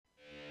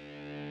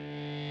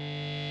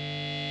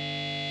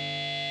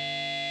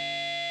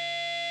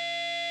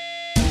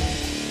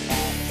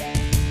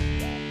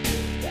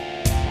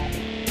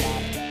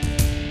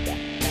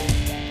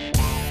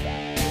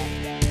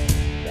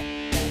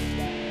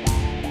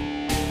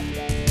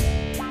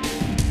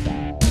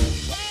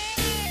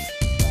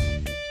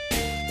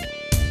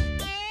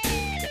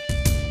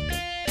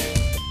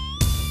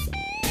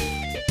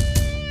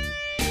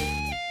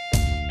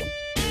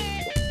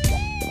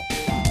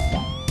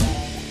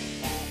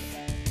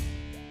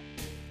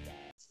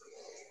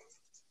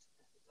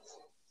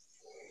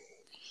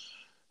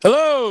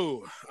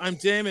Hello, I'm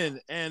Damon,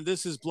 and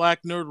this is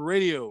Black Nerd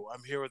Radio.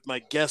 I'm here with my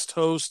guest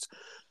host,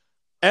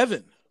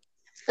 Evan.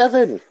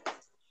 Evan,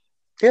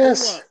 Hello,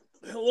 yes.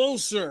 hello,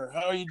 sir.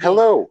 How are you doing?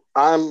 Hello.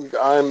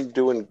 I'm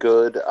doing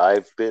good.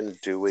 I've been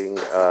doing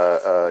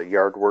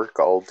yard work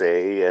all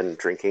day and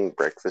drinking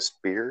breakfast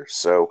beer.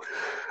 So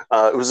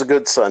it was a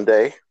good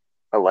Sunday.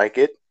 I like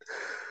it.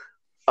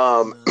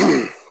 Um,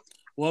 Nice.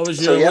 What was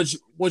so your yeah,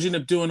 what'd you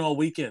end up doing all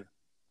weekend?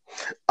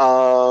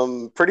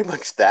 pretty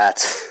much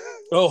that.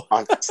 Oh,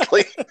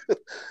 Honestly,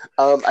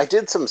 I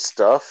did some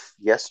stuff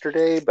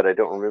yesterday, but I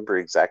don't remember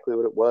exactly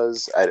what it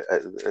was. I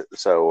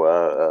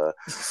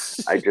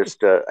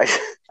just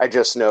I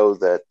just know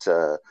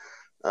that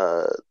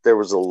there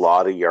was a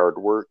lot of yard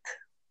work.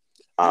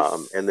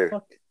 I And there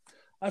fuck,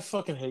 I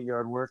fucking hate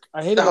yard work.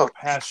 I hate it with Oh, a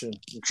passion.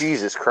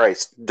 Jesus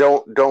Christ.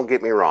 Don't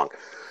get me wrong.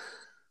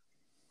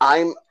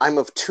 I'm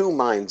of two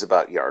minds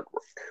about yard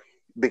work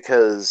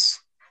because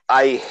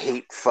I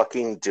hate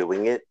fucking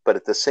doing it, but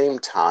at the same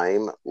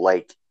time,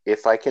 like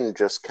if I can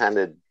just kind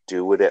of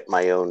do it at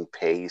my own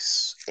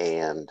pace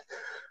and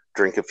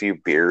drink a few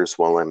beers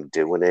while I'm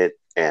doing it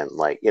and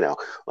like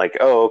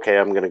oh okay,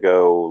 I'm gonna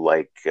go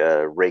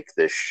rake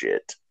this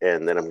shit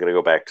and then I'm gonna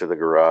go back to the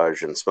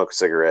garage and smoke a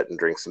cigarette and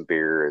drink some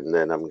beer and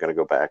then I'm gonna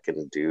go back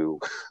and do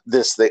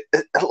this thing.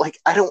 Like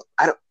I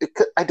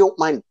don't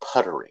mind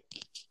puttering,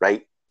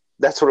 right?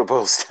 That's what it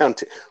boils down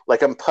to.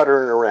 Like I'm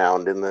puttering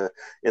around in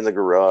the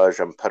garage,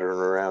 I'm puttering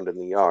around in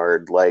the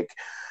yard. Like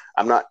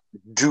I'm not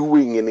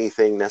doing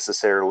anything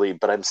necessarily,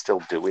 but I'm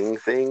still doing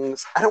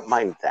things. I don't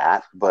mind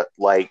that, but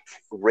like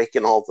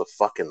raking all the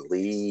fucking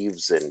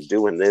leaves and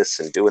doing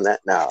this and doing that,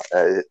 no,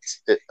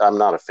 I'm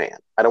not a fan.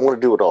 I don't want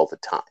to do it all the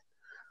time.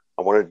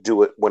 I want to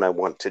do it when I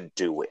want to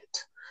do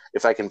it.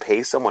 If I can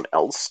pay someone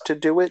else to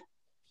do it,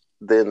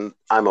 then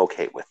I'm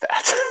okay with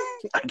that.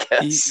 I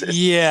guess.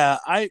 Yeah,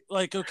 I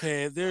like.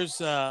 Okay,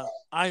 there's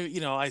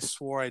I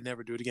swore I'd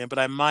never do it again, but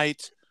I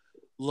might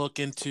look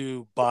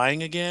into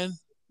buying again.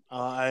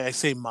 I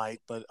say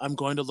might, but I'm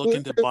going to look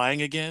into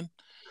buying again.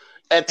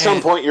 At some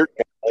And point,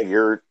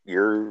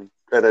 you're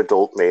an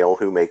adult male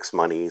who makes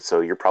money,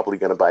 so you're probably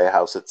going to buy a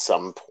house at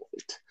some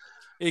point.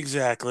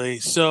 exactly.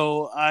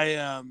 So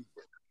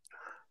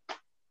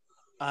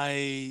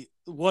I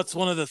what's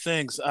one of the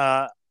things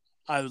I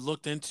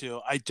looked into?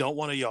 I don't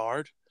want a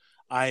yard.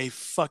 I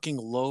fucking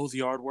loathe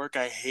yard work.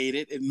 I hate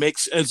it.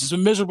 It's a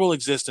miserable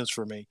existence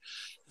for me.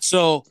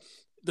 So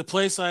the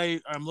place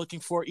I'm looking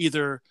for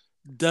either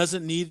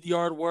doesn't need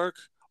yard work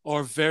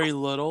or very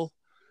little,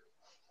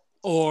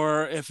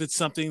 or if it's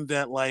something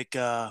that like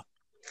I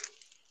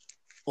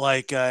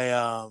like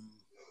an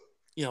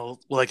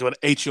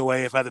HOA,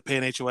 if I had to pay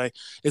an HOA,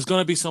 is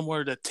going to be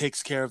somewhere that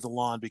takes care of the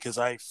lawn because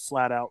I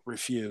flat out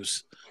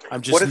refuse. I'm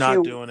What just if not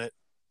you doing it.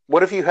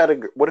 what if you had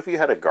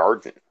a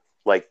garden?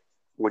 Like,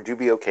 would you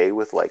be okay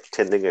with like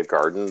tending a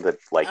garden that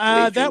like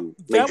Uh, that made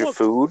that you would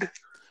food?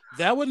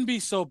 that wouldn't be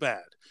so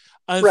bad.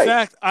 In Right.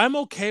 fact, I'm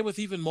okay with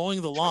even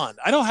mowing the lawn.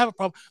 I don't have a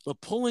problem, but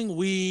pulling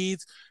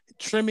weeds,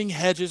 trimming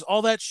hedges,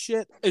 all that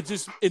shit, it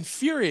just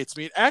infuriates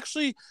me. It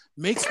actually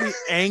makes me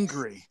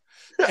angry.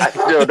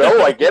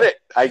 No, I get it.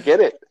 I get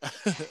it.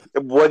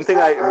 One thing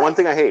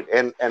I hate,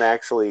 and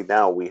actually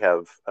now we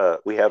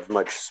have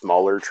much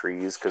smaller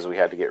trees because we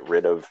had to get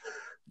rid of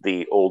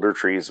the older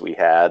trees we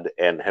had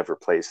and have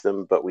replaced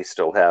them, but we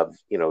still have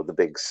the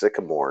big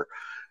sycamore.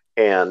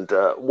 And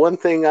one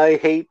thing I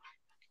hate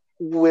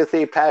with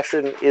a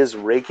passion is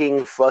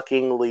raking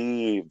fucking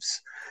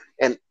leaves.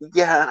 And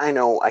yeah, I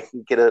know I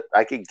could get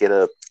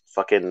a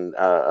fucking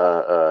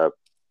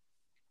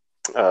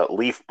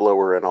leaf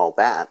blower and all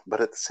that,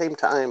 but at the same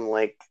time,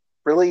 like,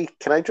 really,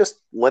 can I just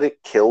let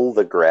it kill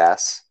the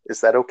grass?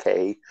 Is that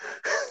okay?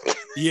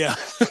 Yeah.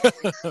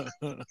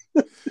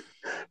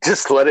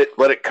 Just let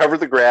it cover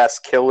the grass,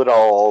 kill it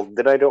all.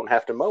 Then I don't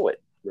have to mow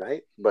it,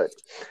 right? But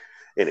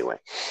anyway,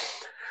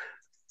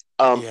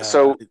 Yeah.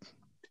 so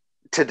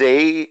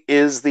today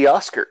is the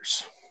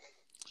Oscars,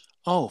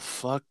 Oh,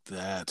 fuck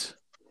that.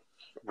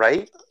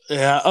 right?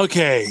 Yeah.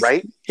 Okay.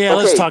 Right? Yeah.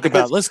 Let's Okay, talk about.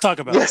 because Let's talk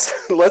about it. yes,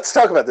 let's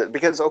talk about that.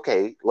 Because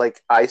okay,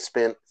 like I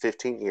spent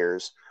 15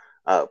 years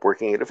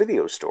working at a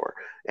video store,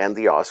 and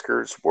the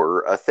Oscars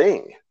were a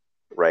thing,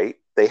 right?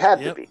 They had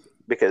to Yep. be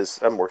because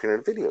I'm working at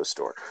a video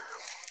store.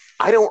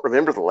 I don't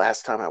remember the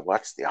last time I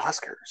watched the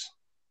Oscars.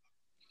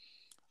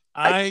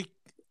 I I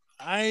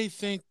I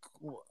think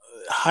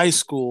high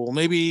school,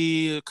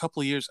 maybe a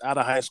couple of years out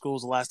of high school,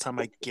 was the last time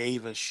I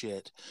gave a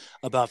shit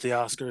about the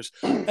Oscars.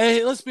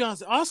 Hey, let's be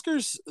honest,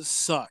 Oscars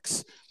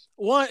sucks.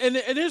 One, and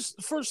it is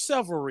for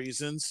several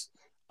reasons.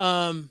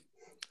 Um,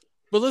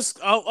 but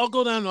I'll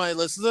go down my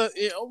list.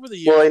 Over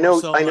the well, years, I know, I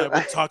Marcel and know, I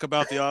would talk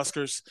about the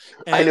Oscars,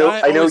 I and know,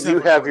 I I know always have you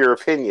have your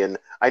retorted. opinion.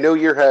 I know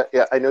you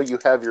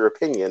have your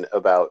opinion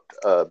about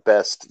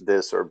best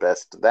this or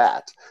best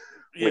that,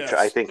 which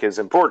I Yes. think is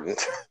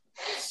important.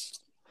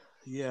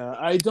 Yeah,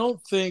 I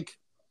don't think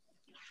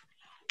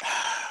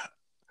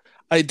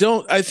I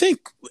don't. I think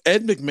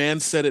Ed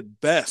McMahon said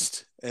it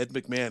best. Ed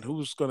McMahon.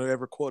 Who's going to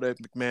ever quote Ed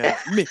McMahon?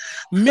 Me.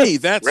 Me.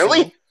 That's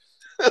Really?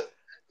 who.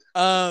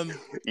 Um.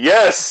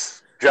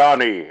 Yes.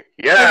 Johnny. I think,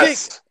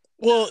 Yes.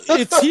 well,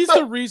 he's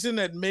the reason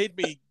that made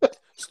me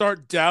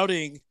start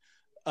doubting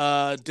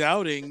the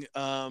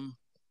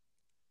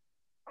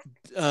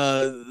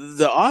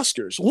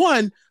Oscars.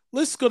 One,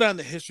 let's go down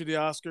the history of the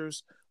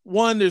Oscars.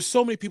 One, there's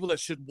so many people that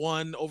should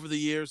won over the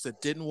years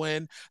that didn't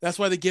win. That's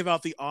why they give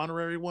out the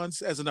honorary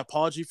ones as an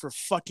apology for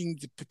fucking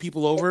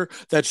people over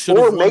that should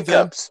have won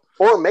them.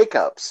 Or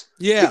makeups.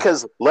 Yeah,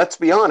 Because let's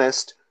be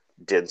honest,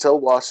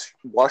 Denzel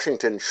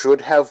Washington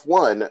should have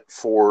won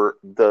for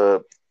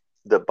the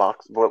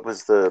box. What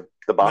was the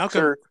boxer?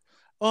 Malcolm.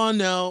 Oh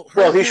no.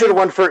 Well, he should have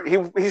won for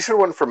he should have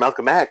won for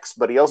Malcolm X,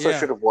 but he also Yeah.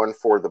 should have won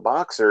for the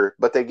boxer.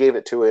 But they gave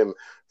it to him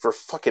for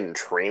fucking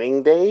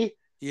Training Day.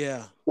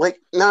 Yeah. Like,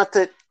 not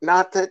that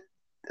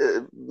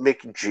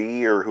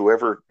McG or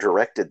whoever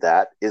directed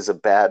that is a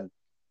bad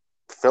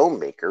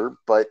filmmaker,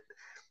 but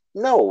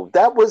no,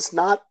 that was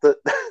not the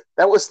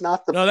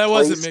No, that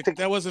wasn't place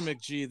that wasn't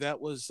McG. That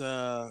was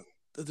the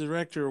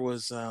director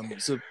was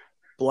it's a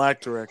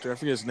black director. I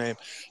forget his name.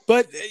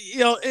 But you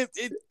know,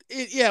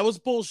 it was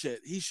bullshit.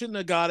 He shouldn't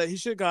have got it. He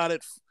should have got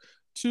it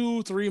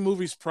 2-3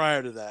 movies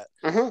prior to that.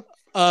 Mhm.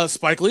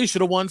 Spike Lee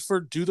should have won for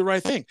Do the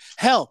Right Thing.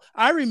 Hell,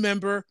 I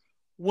remember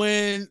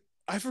when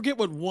I forget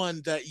what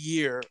won that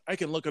year. I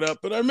can look it up,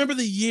 but I remember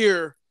the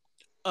year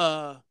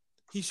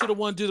he should have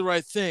won Do the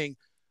Right Thing.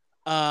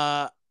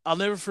 I'll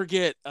never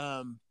forget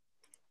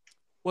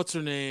what's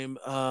her name?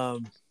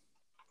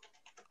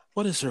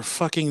 What is her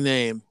fucking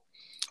name?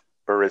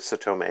 Marissa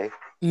Tomei.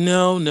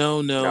 No.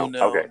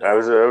 Okay, no. I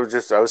was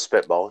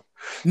spitballing.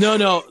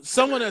 No.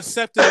 Someone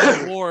accepted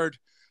an award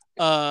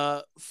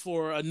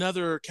for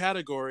another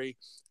category,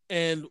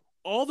 and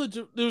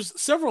there's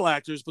several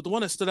actors, but the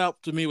one that stood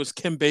out to me was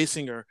Kim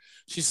Basinger.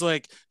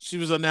 She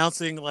was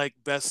announcing like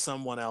best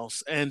someone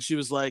else, and she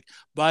was like,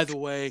 by the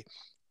way,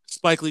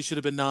 Spike Lee should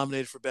have been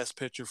nominated for Best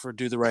Picture for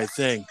Do the Right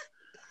Thing.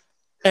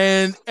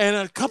 And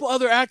a couple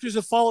other actors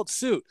have followed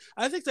suit.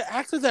 I think the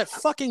actor that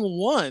fucking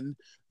won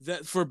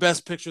that for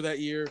Best Picture that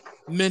year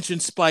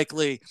mentioned Spike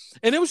Lee.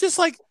 And it was just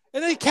like,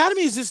 and the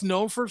Academy is just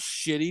known for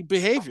shitty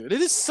behavior. They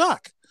just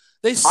suck.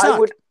 They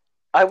suck.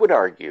 I would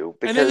argue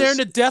because, and then they're in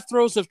the death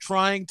throes of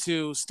trying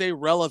to stay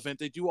relevant.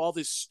 They do all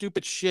this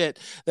stupid shit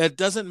that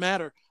doesn't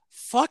matter.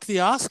 Fuck the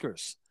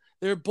Oscars.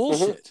 They're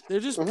bullshit. Mm-hmm. They're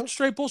just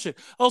straight bullshit.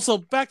 Also,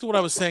 back to what I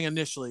was saying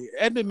initially.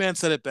 Ed McMahon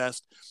said it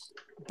best.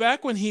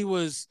 Back when he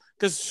was,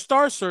 because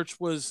Star Search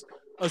was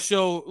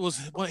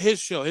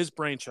his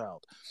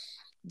brainchild,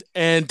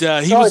 and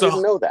I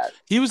didn't know that.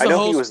 He was the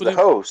host. He was the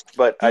host,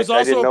 but I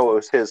didn't know it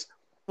was his.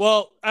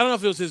 Well, I don't know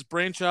if it was his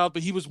brainchild,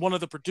 but he was one of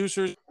the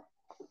producers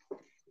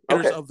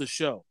of the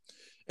show,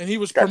 and he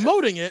was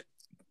promoting it.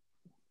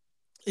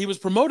 He was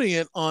promoting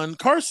it on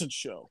Carson's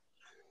show,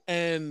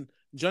 and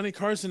Johnny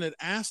Carson had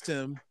asked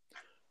him,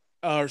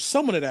 or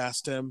someone had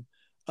asked him,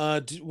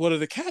 what are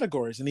the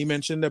categories? And he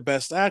mentioned the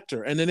best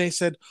actor. And then they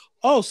said,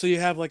 oh, so you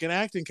have like an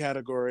acting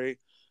category.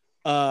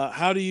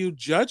 How do you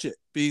judge it?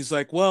 He's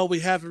like, well, we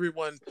have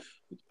everyone.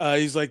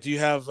 He's like, do you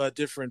have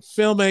different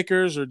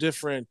filmmakers or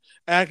different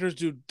actors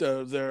do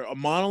their a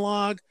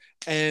monologue?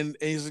 And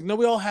he's like, no,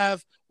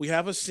 we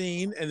have a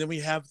scene, and then we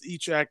have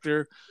each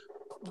actor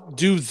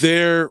do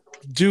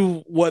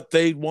what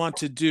they want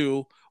to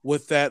do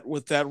with that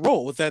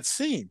role, with that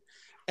scene.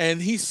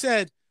 And he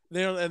said,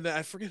 and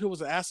I forget who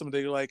was asked him,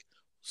 they were like,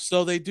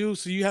 so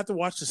you have to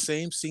watch the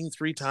same scene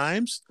 3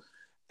 times?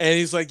 And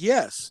he's like,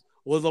 yes.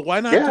 Well, why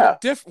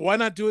not why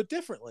not do it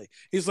differently?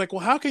 He's like,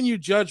 well, how can you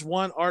judge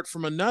one art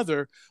from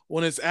another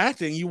when it's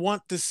acting? You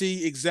want to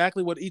see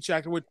exactly what each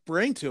actor would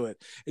bring to it.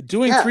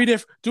 Doing three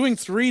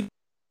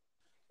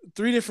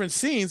different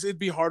scenes, it'd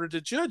be harder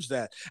to judge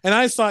that. And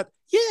I thought,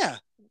 yeah,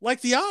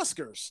 like the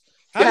Oscars.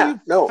 How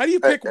do you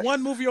pick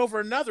one movie over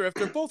another if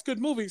they're both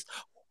good movies?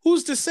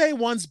 Who's to say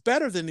one's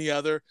better than the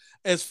other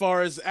as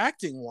far as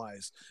acting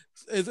wise?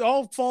 It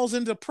all falls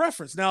into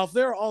preference. Now, if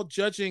they're all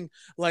judging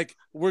like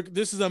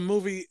this is a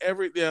movie,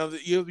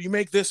 you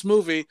make this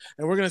movie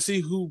and we're going to see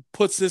who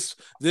puts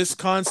this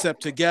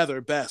concept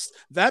together best.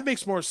 That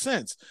makes more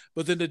sense.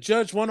 But then to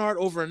judge one art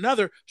over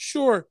another,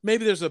 sure,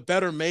 maybe there's a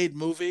better made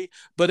movie.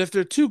 But if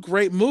they're 2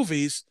 great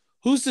movies,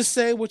 who's to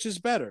say which is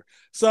better?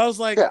 So I was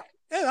like, yeah,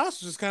 that's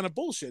just kind of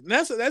bullshit. And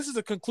that's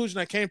the conclusion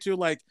I came to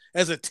like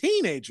as a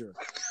teenager.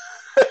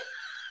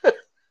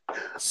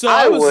 So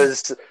I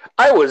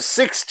was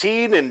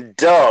 16 and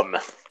dumb.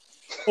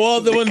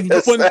 Well, when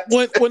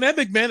Ed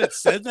McMahon had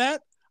said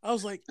that, I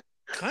was like,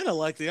 kind of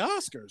like the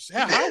Oscars.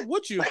 Yeah, how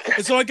would you?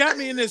 And so it got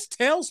me in this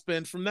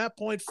tailspin from that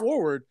point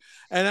forward.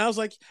 And I was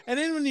like, and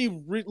then when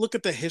you look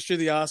at the history of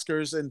the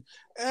Oscars, and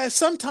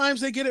sometimes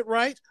they get it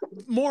right,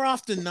 more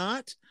often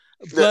not.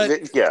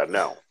 But yeah,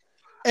 no.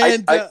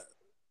 And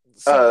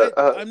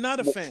I'm not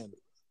a fan.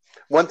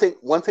 One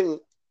thing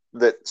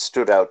that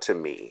stood out to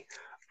me.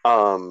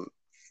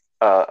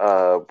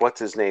 What's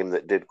his name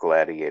that did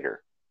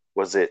Gladiator?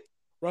 Was it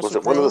one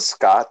of the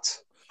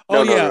Scots?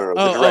 No, the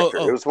director.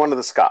 It was one of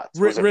the Scots.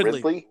 Was it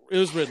Ridley? It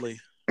was Ridley.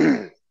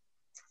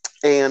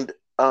 And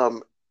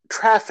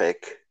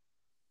Traffic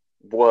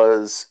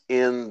was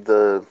in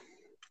the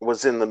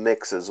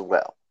mix as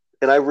well.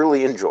 and I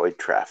really enjoyed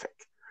Traffic.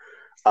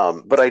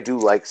 But I do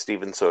like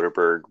Steven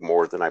Soderbergh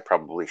more than I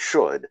probably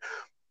should.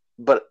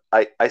 But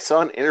I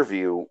saw an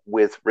interview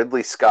with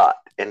Ridley Scott,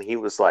 and he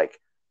was like,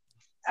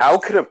 how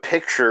can a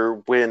picture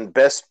win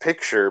Best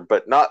Picture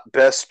but not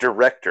Best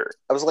Director?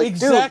 I was like,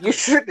 Exactly.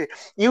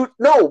 dude,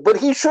 but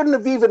he shouldn't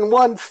have even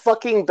won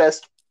fucking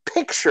Best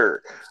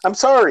Picture. I'm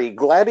sorry,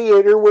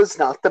 Gladiator was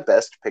not the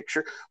best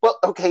picture. Well,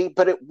 okay,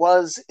 but it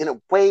was in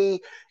a way,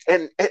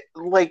 and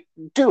like,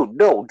 dude,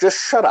 no, just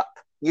shut up.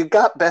 You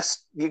got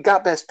best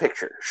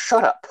picture.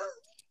 Shut up.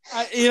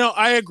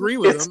 I agree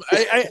with him.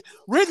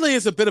 Ridley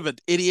is a bit of an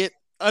idiot.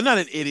 Not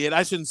an idiot.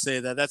 I shouldn't say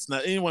that. That's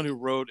not anyone who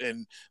wrote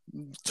and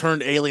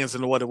turned Aliens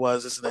into what it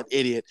was isn't an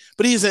idiot.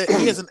 But he is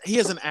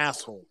an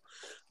asshole.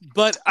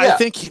 But I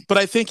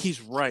think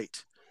he's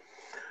right.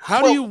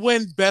 How do you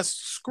win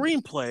best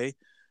screenplay,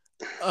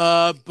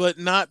 but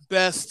not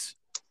best?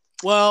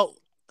 Well,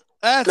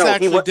 that's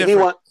actually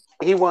different.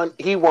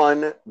 He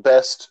won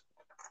best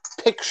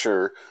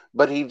picture,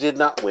 but he did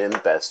not win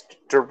best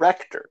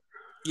director.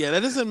 Yeah,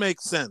 that doesn't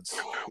make sense.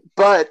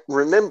 But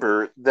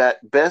remember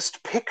that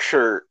Best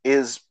Picture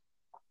is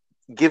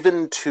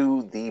given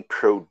to the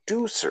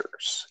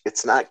producers.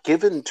 It's not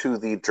given to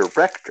the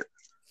director.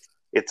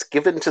 It's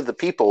given to the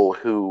people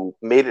who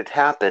made it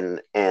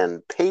happen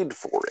and paid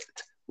for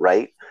it,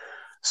 right?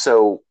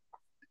 So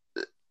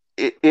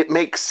it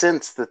makes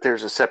sense that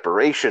there's a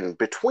separation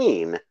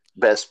between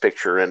Best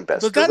Picture and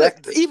Best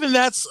Director. Even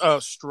that's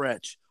a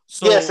stretch.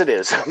 So, yes, it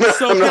is.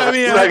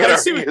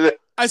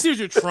 I see what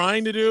you're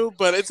trying to do,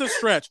 but it's a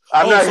stretch.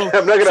 I'm not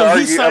going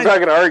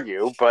to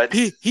argue, but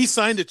he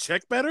signed a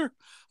check better.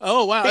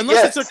 Oh wow!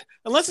 Unless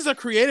it's a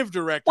creative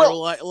director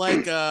like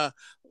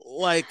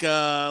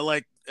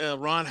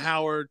Ron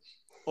Howard,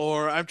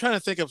 or I'm trying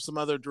to think of some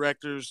other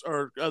directors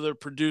or other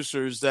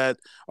producers that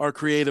are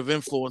creative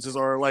influences,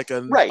 or like a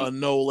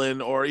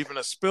Nolan or even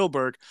a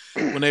Spielberg.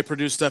 When they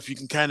produce stuff, you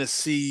can kind of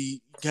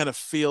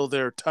feel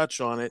their touch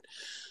on it.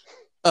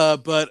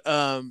 But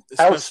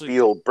especially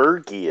how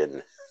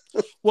Spielbergian.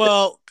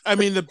 Well, I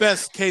mean, the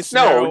best case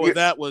scenario of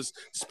that was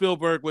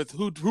Spielberg with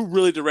who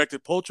really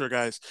directed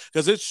Poltergeist,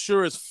 because it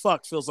sure as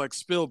fuck feels like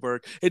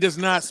Spielberg. It does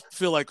not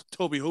feel like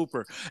Tobe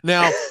Hooper.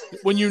 Now,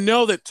 when you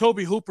know that Tobe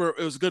Hooper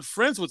was good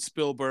friends with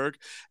Spielberg,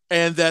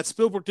 and that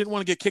Spielberg didn't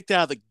want to get kicked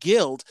out of the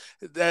guild,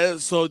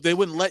 so they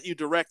wouldn't let you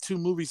direct two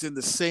movies in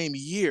the same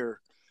year.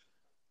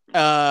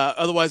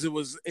 Otherwise, it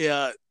was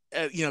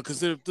because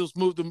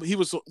he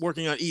was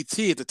working on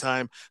E.T. at the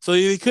time, so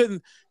he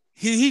couldn't.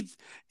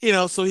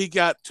 So he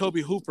got Tobe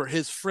Hooper,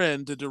 his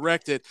friend, to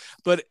direct it.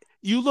 But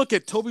you look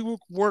at Tobe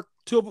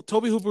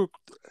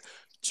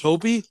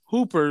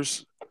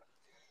Hooper's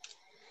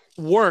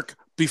work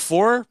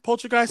before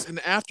Poltergeist and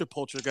after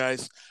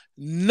Poltergeist,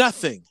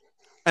 nothing.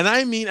 And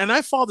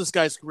I follow this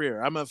guy's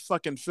career. I'm a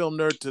fucking film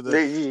nerd to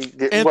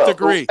the nth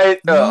degree.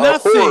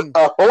 Nothing.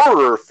 A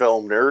horror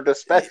film nerd,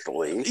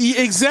 especially.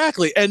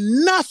 Exactly.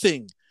 And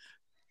nothing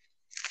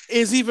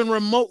is even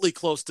remotely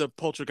close to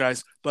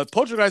Poltergeist, but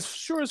Poltergeist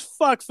sure as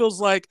fuck feels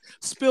like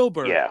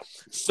Spielberg. Yeah.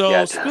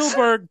 So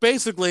Spielberg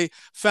basically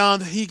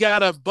found he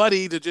got a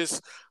buddy to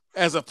just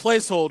as a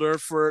placeholder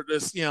for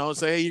this,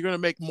 say, hey, you're going to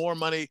make more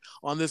money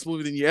on this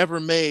movie than you ever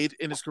made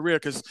in his career,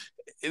 because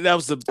that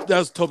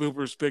was Tobe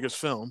Hooper's biggest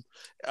film.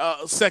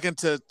 Second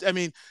to,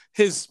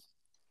 his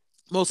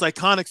most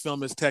iconic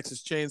film is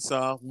Texas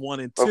Chainsaw 1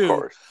 and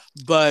 2,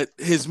 but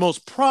his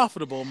most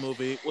profitable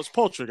movie was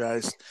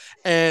Poltergeist,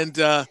 and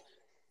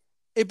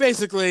it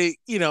basically,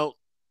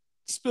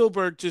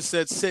 Spielberg just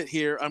said, sit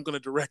here, I'm going to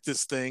direct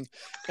this thing.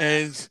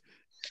 And,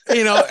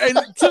 and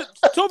to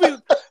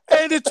Tobe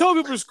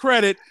Hooper's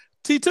credit,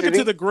 he took it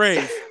to the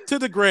grave.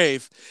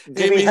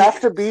 Did he have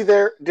to be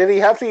there? Did he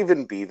have to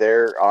even be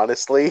there,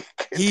 honestly?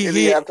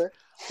 He have to?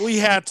 We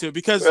had to,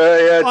 because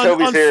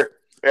Toby's here.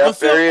 Yeah,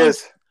 there he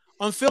is.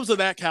 On films of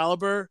that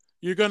caliber,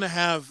 you're going to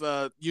have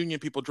union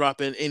people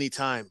drop in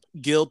anytime,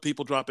 guild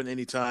people drop in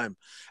anytime.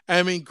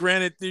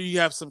 Granted, you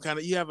have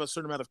a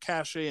certain amount of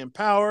cachet and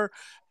power,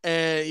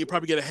 and you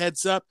probably get a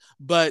heads up.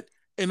 But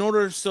in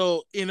order,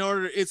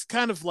 it's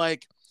kind of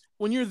like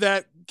when you're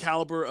that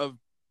caliber of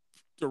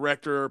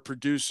director or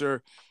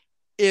producer,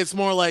 it's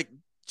more like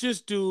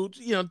just do what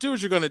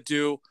you're going to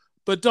do,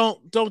 but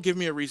don't give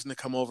me a reason to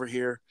come over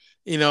here,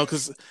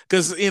 because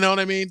you know what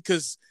I mean,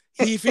 because.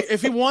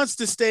 If he wants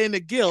to stay in the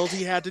guild,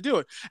 he had to do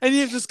it. And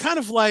it's just kind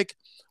of like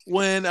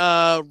when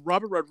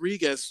Robert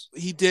Rodriguez,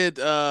 he had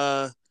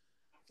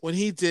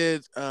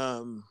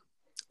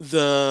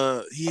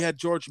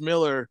George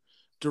Miller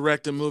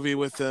direct a movie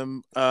with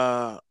him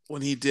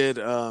when he did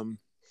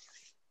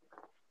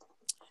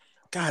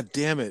God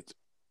damn it,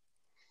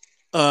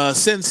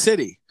 Sin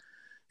City,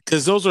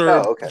 because those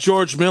are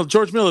George Miller.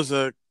 George Miller's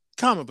a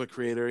comic book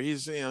creator.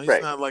 He's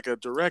not like a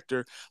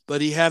director,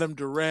 but he had him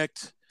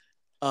direct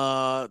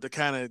to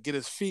kind of get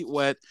his feet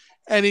wet,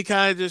 and he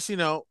kind of just he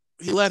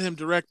let him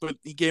direct, but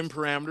he gave him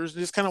parameters and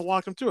just kind of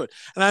walked him through it.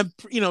 And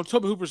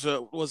Tobe Hooper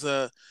was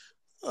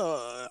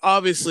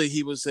obviously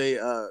he was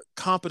a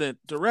competent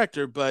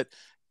director, but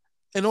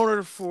in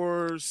order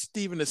for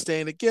Steven to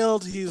stay in the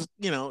guild, he's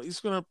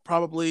gonna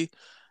probably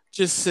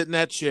just sit in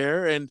that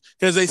chair, and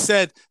because they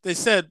said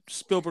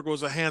Spielberg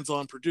was a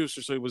hands-on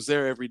producer, so he was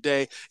there every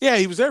day. Yeah,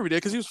 he was there every day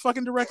because he was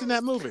fucking directing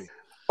that movie.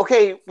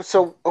 Okay,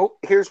 so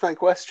here's my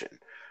question,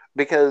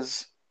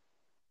 because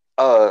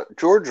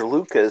George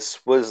Lucas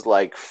was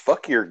like,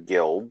 "Fuck your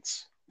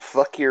guilds,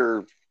 fuck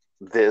your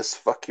this,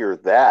 fuck your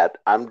that.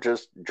 I'm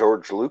just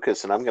George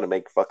Lucas, and I'm gonna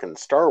make fucking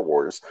Star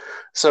Wars."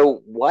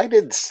 So why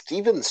did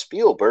Steven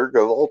Spielberg,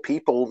 of all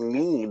people,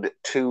 need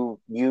to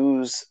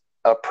use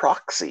a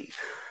proxy?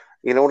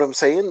 You know what I'm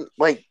saying?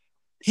 Like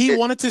He it.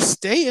 wanted to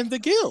stay in the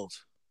guild.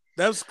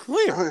 That was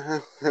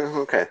clear.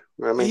 Okay,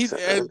 that makes He,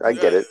 sense. I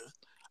get it.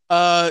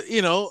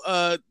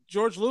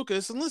 George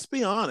Lucas, and let's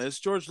be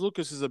honest, George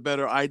Lucas is a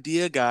better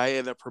idea guy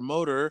and a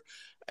promoter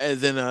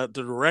than the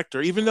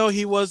director. Even though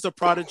he was the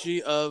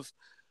prodigy of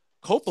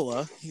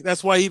Coppola,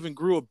 that's why he even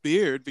grew a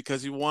beard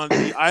because he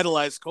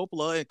idolized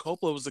Coppola, and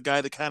Coppola was the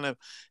guy that kind of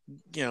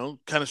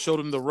showed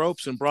him the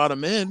ropes and brought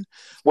him in.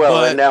 Well,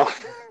 But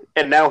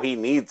and now he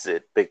needs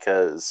it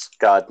because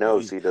God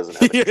knows he, he doesn't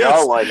have a yes,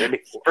 jawline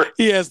anymore.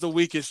 he has the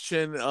weakest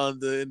chin in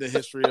the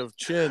history of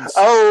chins.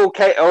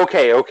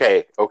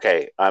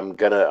 Okay. I'm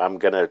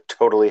gonna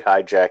totally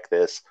hijack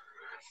this.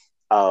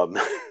 Um,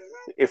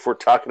 if we're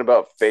talking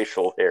about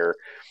facial hair,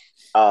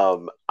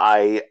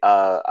 I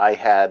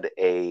had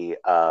a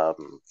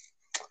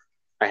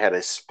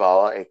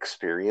spa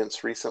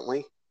experience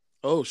recently.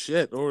 Oh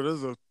shit! Oh, this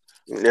is a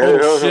total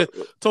No, shit.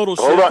 Total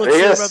hold shift. on. Let's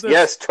hear about Yes, this.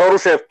 yes. Total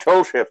shift.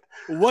 Total shift.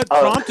 Um,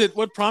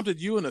 What prompted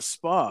you in a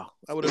spa?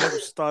 I would have never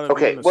thought of you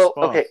okay. in a Well,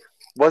 spa. okay.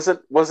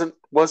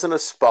 Wasn't a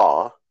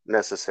spa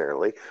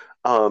necessarily.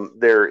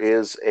 There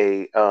is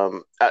a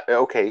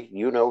okay.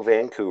 You know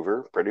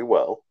Vancouver pretty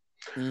well.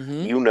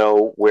 Mm-hmm. You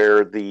know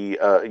where the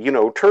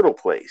Turtle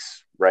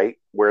Place, right?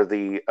 Where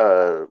the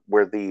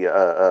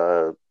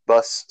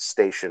bus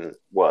station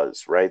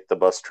was, right? The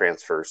bus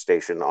transfer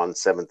station on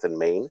 7th and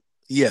Main.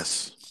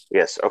 Yes.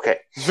 Yes. Okay.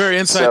 It's very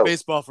inside So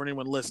baseball for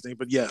anyone listening,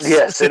 but yes.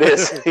 yes, it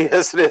is.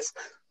 Yes, it is.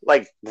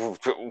 Like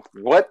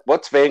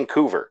what's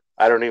Vancouver?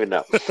 I don't even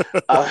know.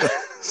 Uh,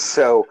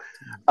 so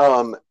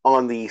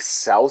on the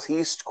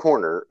southeast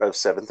corner of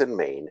 7th and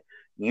Main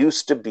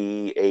used to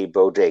be a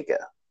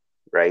bodega,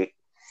 right?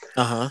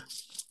 Uh-huh.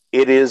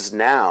 It is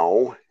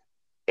now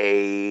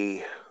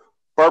a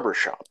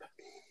barbershop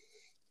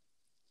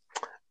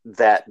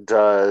that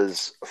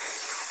does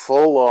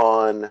full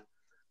on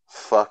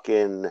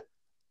fucking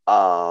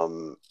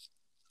um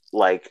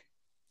like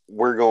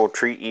we're going to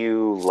treat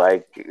you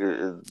like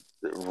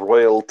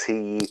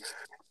royalty.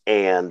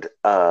 And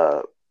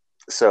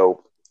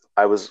so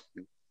I was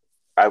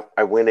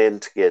I went in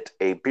to get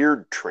a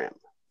beard trim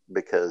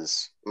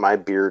because my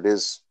beard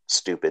is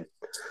stupid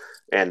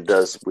and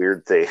does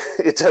weird thing.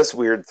 It does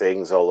weird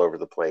things all over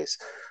the place.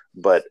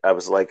 But I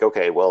was like,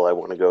 okay, well, I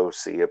want to go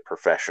see a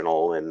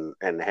professional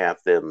and have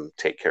them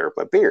take care of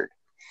my beard.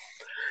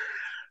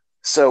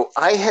 So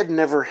I had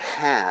never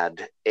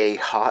had a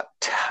hot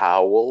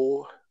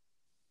towel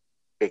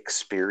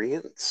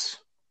experience.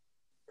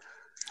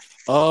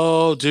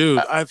 Oh, Uh, dude,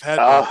 I've had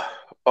uh, that.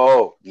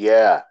 oh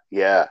yeah,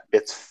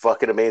 it's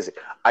fucking amazing.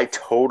 I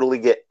totally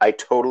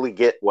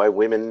get why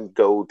women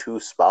go to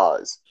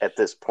spas at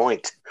this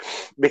point,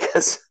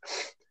 because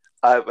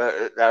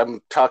I'm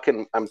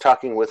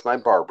talking with my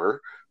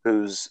barber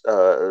who's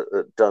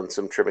done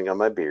some trimming on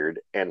my beard,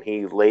 and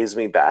he lays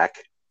me back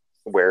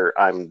where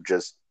I'm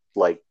just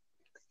like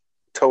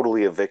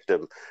totally a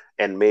victim,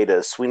 and made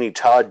a Sweeney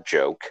Todd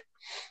joke,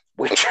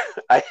 which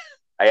I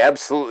I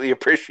absolutely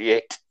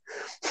appreciate.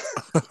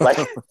 Like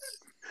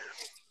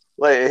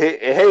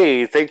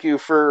hey, thank you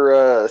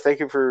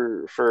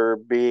for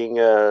being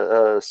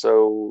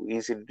so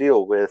easy to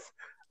deal with.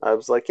 I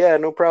was like, yeah,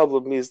 no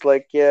problem. He's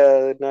like,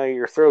 yeah, now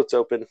your throat's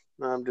open.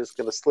 I'm just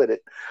gonna slit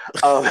it.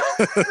 Um,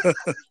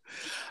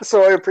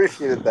 so I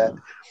appreciated that.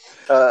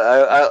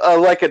 I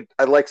like it.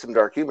 I like some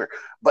dark humor,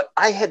 but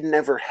I had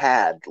never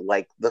had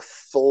like the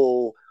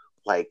full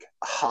like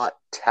hot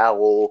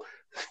towel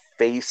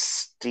face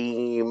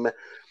steam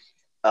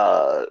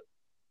uh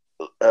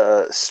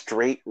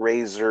straight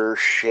razor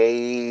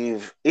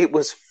shave. It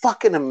was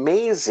fucking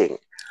amazing.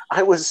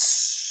 I was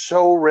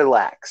so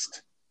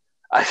relaxed.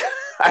 I,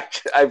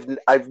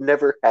 I've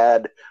never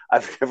had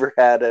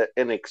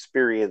an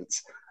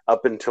experience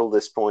up until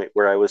this point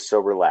where I was so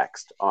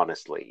relaxed.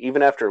 Honestly,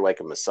 even after like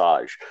a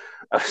massage,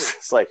 I was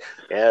just like,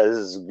 yeah,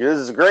 this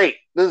is great.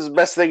 This is the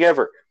best thing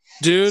ever.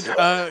 Dude, So,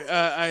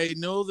 I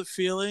know the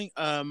feeling.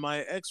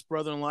 My ex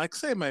brother-in-law, I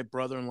say my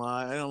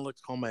brother-in-law. I don't like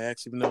to call my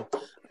ex, even though,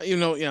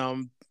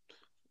 I'm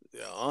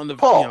on the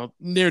Paul,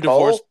 near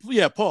divorce. Paul,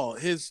 Yeah, Paul.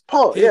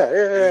 Paul, His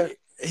yeah.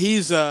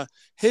 he's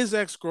his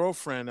ex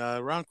girlfriend.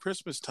 Around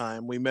Christmas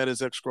time, we met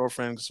his ex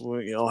girlfriend because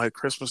we all had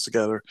Christmas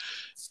together,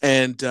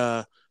 and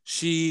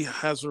she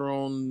has her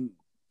own.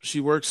 She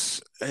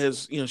works for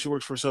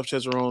herself. She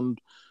has her own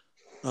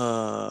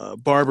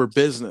barber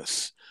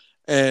business,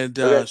 and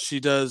Okay, she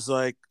does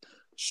like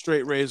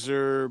straight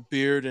razor,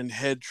 beard, and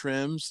head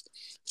trims.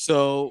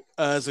 So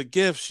as a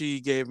gift she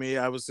gave me,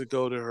 I was to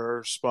go to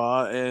her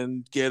spa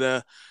and get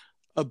a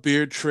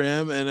beard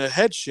trim and a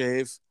head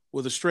shave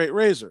with a straight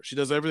razor. She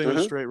does everything with a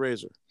Mm-hmm. straight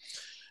razor.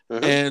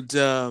 Mm-hmm.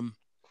 And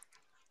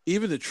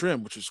even the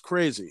trim, which is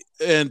crazy.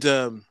 And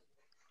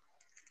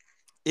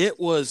it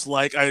was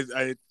like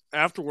I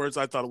afterwards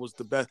I thought it was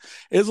the best.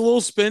 It's a little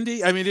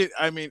spendy. I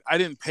mean I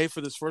didn't pay for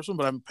this first one,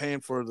 but I'm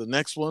paying for the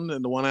next one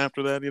and the one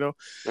after that, you know.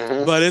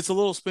 Mm-hmm. But it's a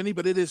little spendy,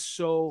 but it is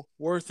so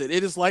worth it.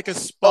 It is like a Oh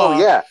spa.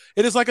 yeah.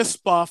 It is like a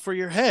spa for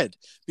your head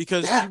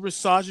because she Yeah.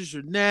 massages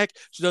your neck.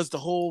 She does the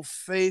whole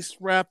face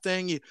wrap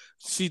thing.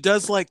 She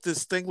does like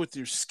this thing with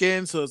your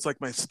skin, so it's like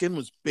my skin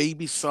was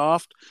baby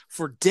soft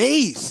for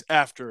days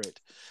after it.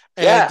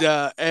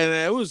 Yeah. And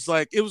it was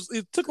like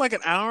it took like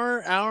an hour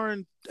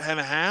and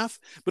a half,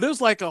 but it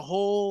was like a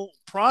whole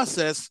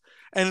process.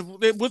 And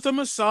with a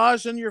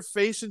massage on your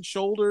face and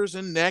shoulders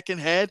and neck and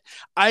head,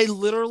 I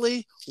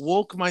literally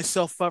woke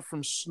myself up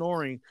from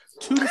snoring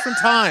 2 different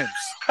times.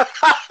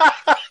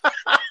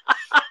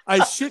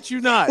 I shit you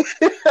not.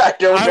 I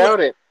don't I would doubt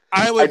it.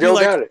 I I would be don't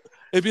like, doubt it.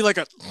 it'd be like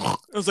a, I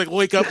was like,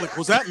 wake up, like,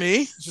 was that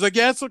me? She's like,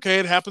 yeah, it's okay.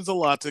 It happens a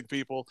lot to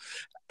people.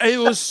 It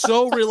was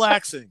so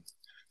relaxing.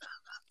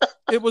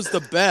 It was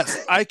the best.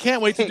 I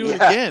can't wait to do it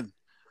Yeah. again.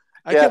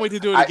 I Yeah. can't wait to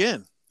do it I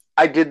again.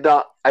 I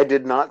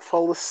did not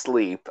fall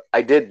asleep.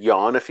 I did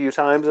yawn a few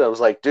times. I was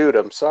like, dude,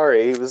 I'm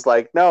sorry. He was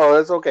like, no,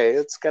 it's okay.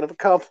 It's kind of a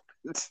compliment.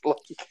 Like,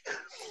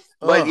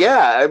 but Oh,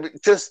 yeah,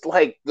 just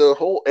like the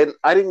whole, and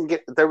I didn't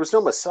get, there was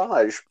no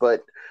massage,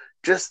 but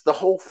just the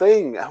whole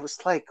thing, I was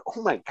like,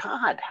 oh my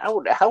God,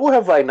 how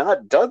have I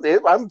not done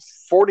it? I'm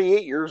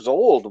 48 years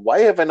old. Why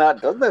have I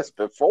not done this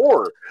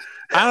before?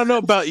 I don't know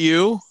about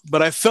you,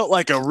 but I felt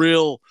like a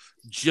real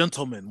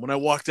gentleman when I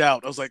walked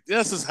out. I was like,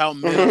 this is how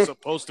men are Mhm.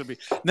 supposed to be.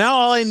 Now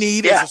all I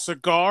need is Yeah. a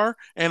cigar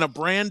and a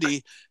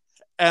brandy,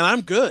 and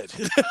I'm good.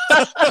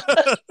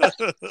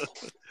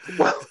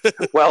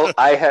 Well,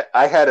 I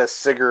had a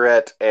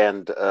cigarette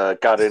and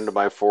got into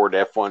my Ford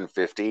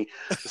F-150.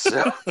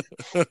 So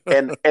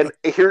and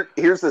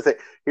here's the thing.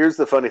 Here's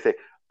the funny thing.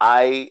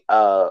 I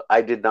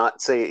did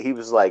not say, he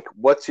was like,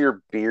 "What's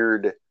your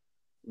beard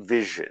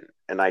vision?"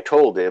 And I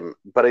told him,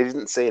 but I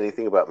didn't say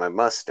anything about my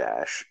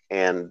mustache.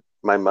 And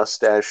my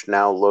mustache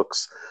now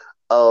looks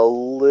a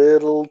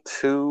little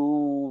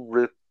too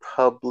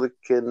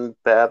Republican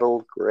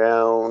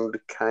battleground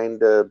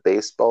kind of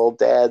baseball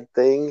dad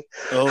thing.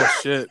 Oh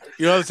shit!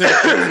 You'll have to take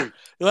a picture.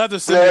 You'll have to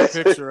send me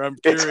a picture. I'm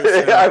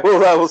curious I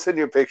now. will send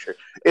you a picture.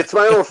 It's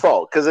my own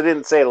fault because I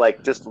didn't say,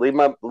 like, just leave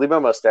my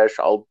mustache.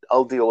 I'll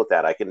deal with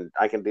that. I can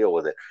deal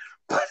with it.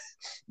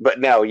 But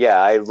now, yeah,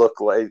 I look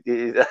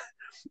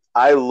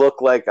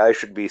like I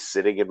should be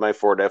sitting in my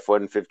Ford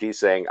F-150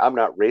 saying, "I'm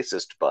not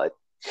racist, but."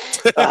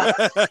 Uh,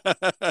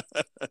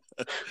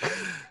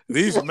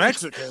 These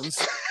Mexicans.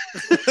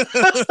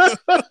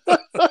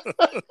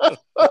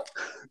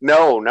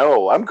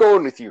 no, I'm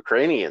going with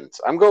Ukrainians.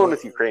 I'm going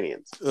with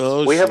Ukrainians.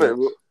 Oh We have a shit!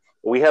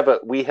 we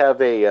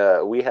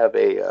have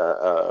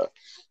a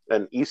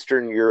an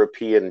Eastern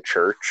European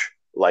church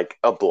like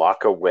a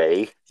block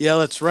away. Yeah,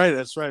 that's right.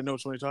 That's right. I know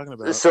what you're talking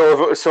about.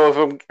 So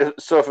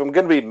if I'm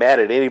going to be mad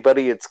at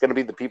anybody, it's going to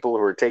be the people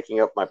who are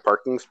taking up my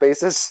parking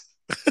spaces,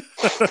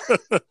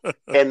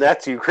 and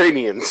that's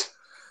Ukrainians.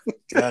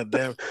 God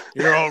damn!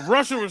 You're all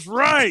Russia was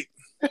right.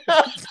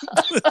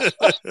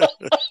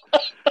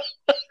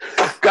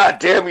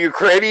 Goddamn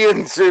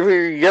Ukrainians,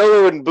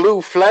 yellow and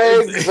blue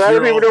flags. I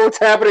don't You're even all. know what's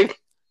happening.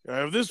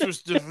 If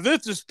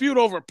this dispute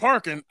over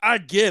parking, I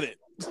get it.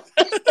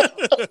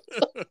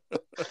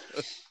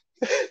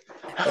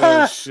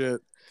 Oh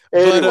shit! But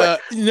Anyway,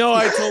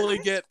 I totally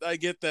get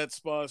that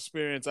spa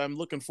experience. I'm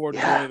looking forward to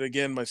doing yeah, it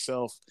again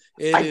myself.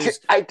 It is.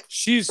 I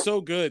She's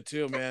so good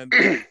too, man.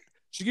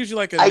 She gives you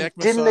like a I neck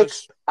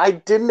massage. I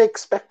didn't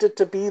expect it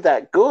to be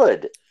that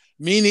good.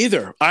 Me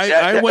neither.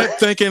 I went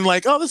thinking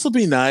like, oh, this will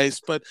be nice,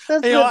 but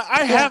Yeah,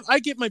 I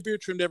get my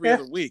beard trimmed every yeah.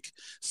 other week,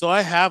 so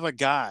I have a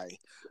guy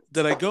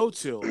that I go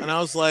to, and I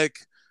was like,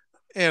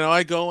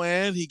 I go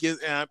in, and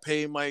I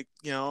pay my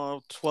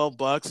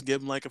 $12,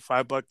 give him like a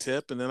 $5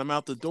 tip, and then I'm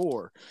out the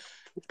door.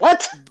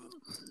 What?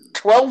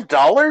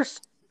 $12?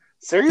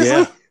 Seriously?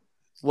 Yeah,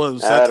 well,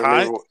 is I that don't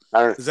high? even.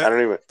 Is I that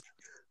don't even.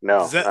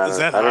 No, is that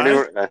I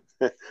don't high?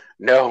 even.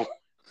 No.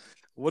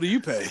 What do you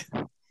pay?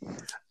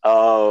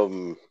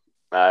 Um,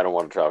 I don't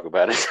want to talk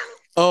about it.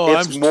 Oh,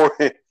 I'm It's more.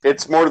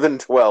 It's more than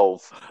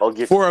 12. I'll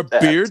give for you a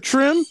that. beard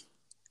trim,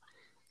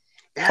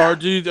 Yeah. or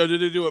did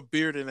they do a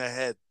beard and a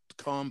head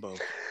combo?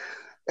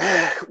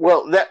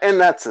 Well,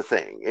 that's the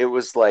thing. It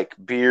was like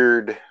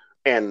beard,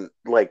 and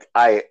like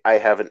I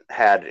haven't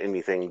had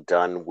anything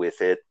done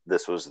with it.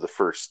 This was the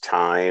first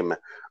time.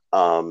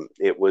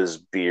 It was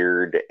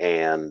beard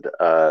and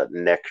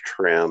neck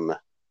trim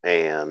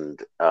and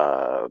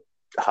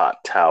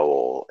hot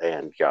towel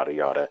and yada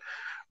yada.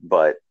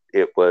 But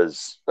it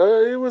was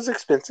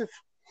expensive.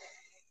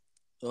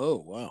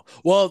 Oh wow.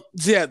 Well,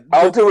 yeah,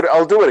 I'll do it.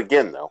 I'll do it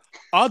again though.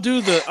 I'll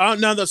do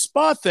now the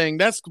spa thing.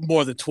 That's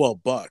more than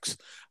 $12.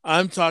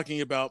 I'm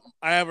talking about.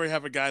 I ever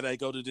have a guy that I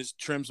go to just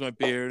trims my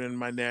beard and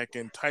my neck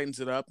and tightens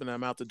it up, and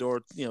I'm out the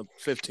door.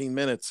 15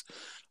 minutes.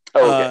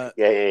 Okay. Uh,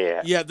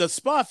 Yeah. yeah, the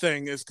spa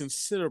thing is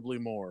considerably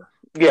more.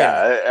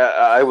 Yeah. Yeah,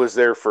 I was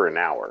there for an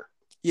hour.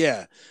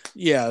 yeah,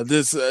 yeah.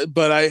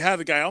 But I had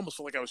a guy. I almost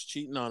felt like I was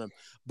cheating on him.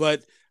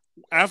 But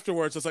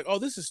afterwards, it's like, oh,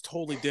 this is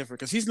totally different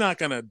because he's not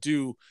gonna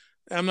do.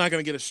 I'm not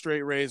gonna get a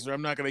straight razor.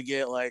 I'm not gonna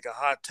get like a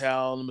hot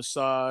towel and a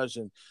massage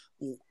and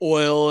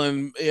oil,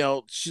 and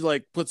she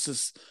like puts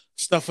this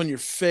stuff on your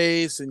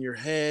face and your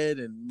head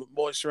and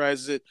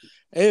moisturizes it.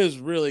 It was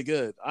really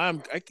good.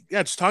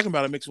 Yeah, just talking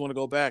about it makes me want to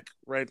go back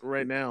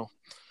right now.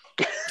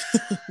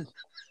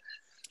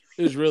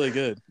 It was really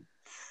good.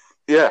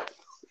 Yeah.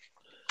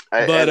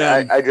 But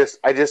I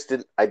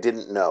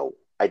didn't know.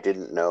 I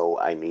didn't know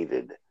I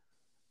needed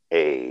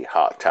a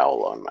hot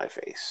towel on my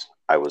face.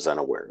 I was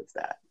unaware of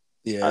that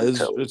yeah,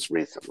 until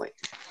recently.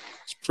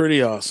 It's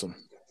pretty awesome.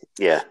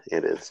 Yeah,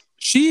 it is.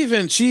 She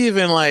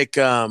even like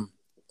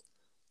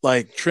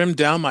trimmed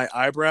down my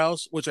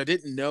eyebrows, which I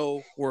didn't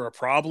know were a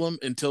problem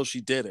until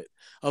she did it.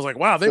 I was like,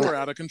 wow, they were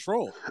out of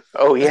control.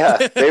 Oh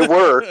yeah, they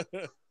were.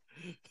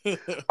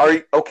 Are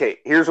you okay?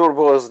 Here's what it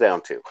boils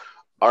down to: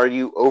 are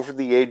you over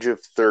the age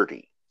of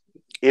 30?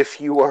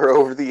 If you are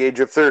over the age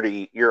of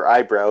 30, your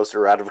eyebrows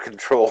are out of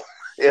control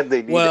and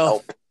they need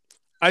help.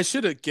 I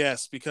should have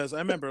guessed because I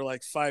remember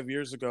like 5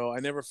 years ago,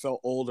 I never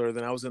felt older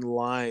than I was in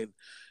line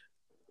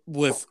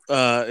with,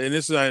 and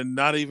this is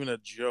not even a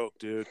joke,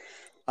 dude.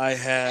 I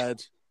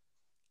had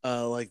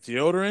like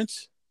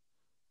deodorant,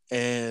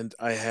 and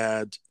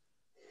I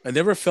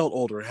never felt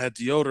older. I had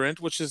deodorant,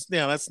 which is,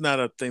 that's not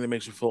a thing that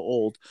makes you feel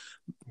old,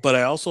 but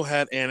I also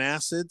had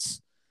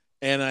antacids,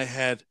 and I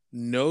had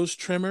nose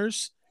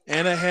trimmers,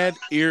 and I had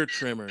ear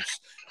trimmers.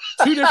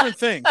 Two different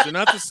things. They're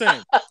not the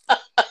same.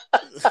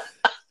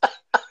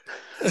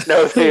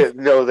 No,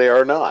 they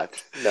are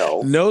not.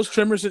 No. Nose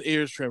trimmers and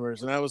ears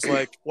trimmers. And I was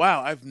like,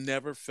 wow, I've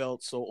never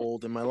felt so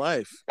old in my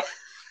life.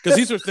 Because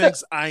these are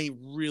things I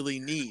really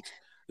need.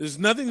 There's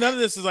none of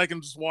this is I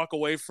can just walk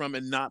away from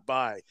and not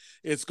buy.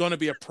 It's going to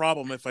be a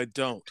problem if I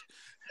don't.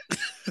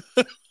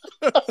 Not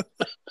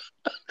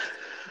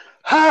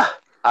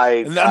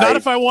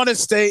if I want to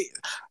stay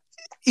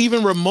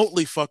even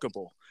remotely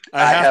fuckable.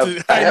 I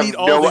need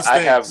all these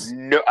things.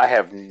 I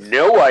have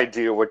no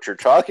idea what you're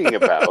talking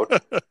about.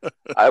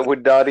 I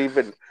would not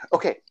even.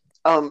 Okay.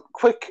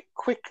 Quick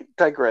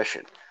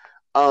digression.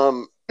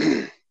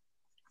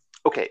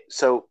 Okay,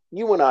 so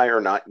you and I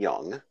are not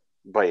young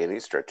by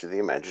any stretch of the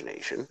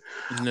imagination.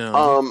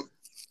 No.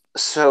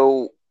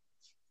 So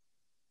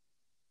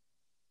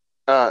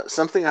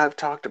something I've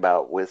talked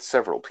about with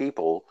several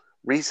people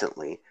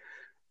recently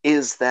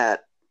is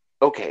that,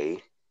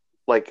 okay,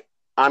 like,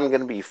 I'm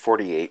going to be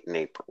 48 in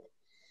April.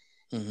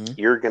 Mm-hmm.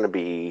 You're going to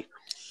be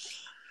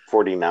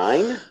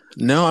 49?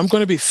 No, I'm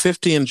going to be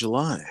 50 in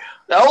July.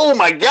 Oh,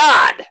 my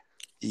God!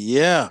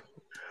 Yeah.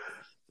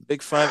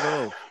 Big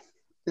 5-0.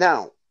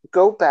 Now,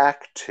 go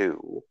back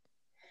to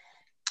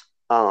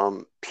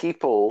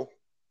people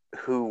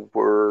who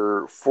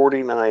were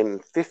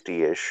 49,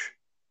 50-ish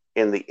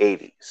in the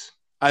 80s.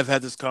 I've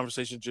had this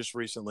conversation just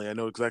recently. I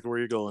know exactly where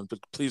you're going, but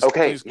please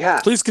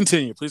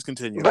continue. Please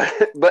continue.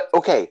 But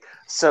okay,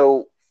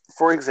 so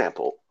for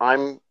example,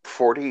 I'm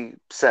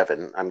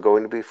 47. I'm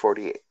going to be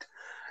 48.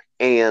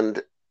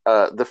 And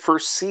the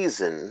first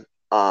season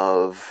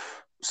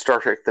of Star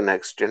Trek The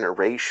Next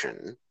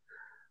Generation,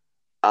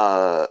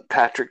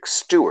 Patrick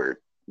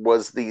Stewart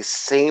was the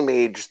same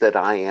age that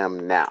I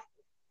am now.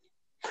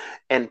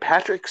 And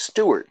Patrick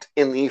Stewart,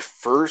 in the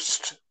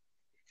first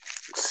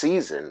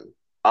season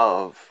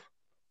of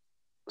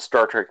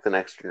Star Trek The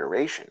Next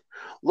Generation,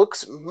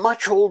 looks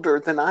much older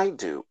than I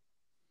do.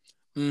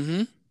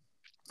 Mm-hmm.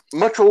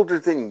 Much older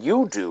than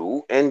you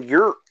do, and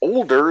you're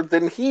older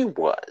than he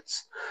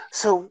was.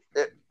 So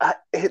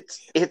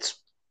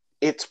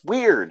it's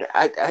weird.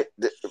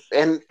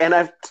 And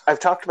I've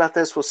talked about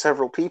this with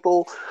several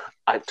people.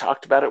 I've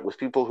talked about it with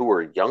people who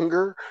are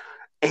younger,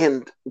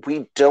 and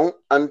we don't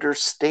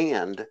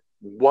understand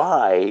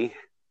why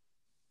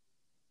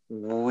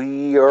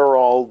we are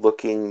all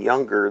looking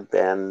younger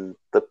than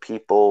the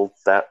people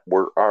that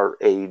were our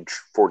age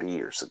 40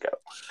 years ago.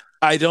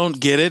 I don't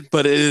get it,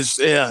 but it is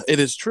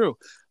true.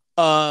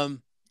 I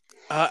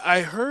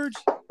heard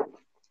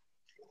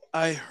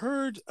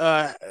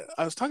I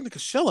was talking to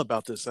Cashel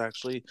about this,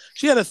 actually.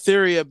 She had a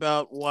theory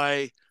about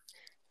why,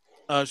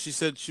 she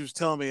said, she was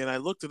telling me, and I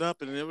looked it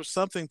up, and there was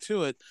something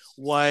to it,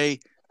 why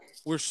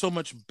we're so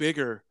much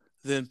bigger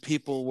than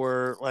people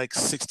were like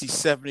 60,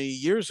 70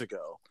 years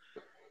ago.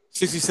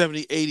 60,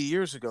 70, 80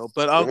 years ago.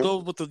 But I'll go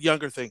with the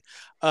younger thing.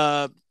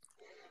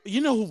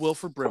 You know who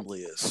Wilford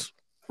Brimley is,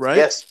 right?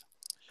 Yes.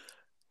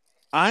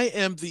 I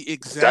am the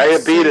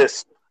exact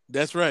Diabetes.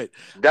 That's right.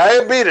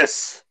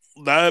 Diabetes.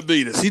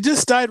 He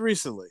just died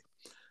recently.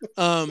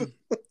 I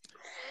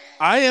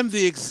am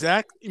the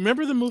exact.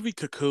 Remember the movie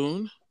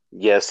Cocoon?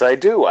 Yes, I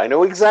do. I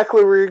know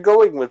exactly where you're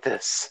going with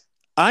this.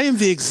 I am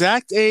the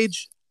exact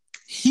age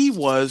he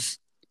was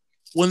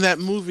when that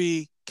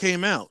movie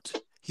came out.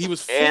 He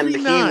was And he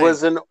 49.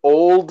 was an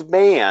old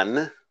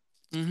man.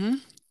 Mm-hmm.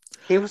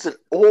 He was an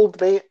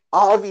old man,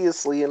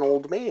 obviously an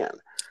old man.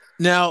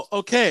 Now,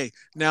 okay,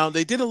 now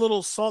they did a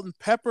little salt and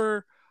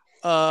pepper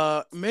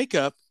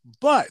makeup,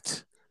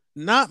 but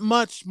not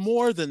much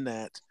more than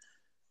that.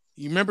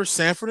 You remember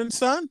Sanford and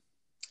Son?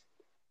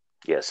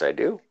 Yes, I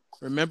do.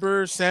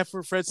 Remember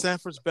Fred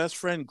Sanford's best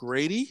friend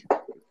Grady?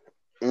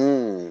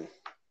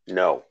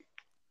 No,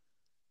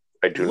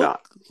 I do Look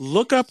not.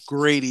 look up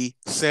Grady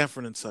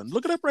Sanford and Son.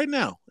 Look it up right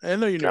now. I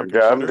know you're near a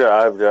I'm,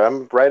 computer.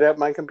 I'm right at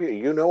my computer.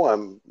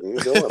 I'm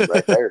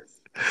right there.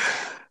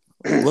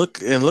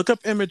 look up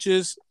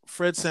images.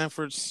 Fred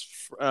Sanford's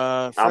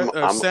I'm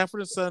Sanford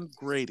and Son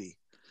Grady.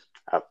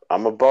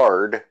 I'm a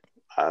bard.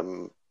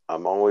 I'm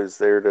always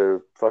there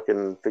to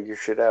fucking figure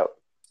shit out.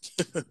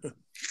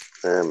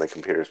 My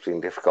computer's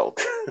being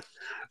difficult.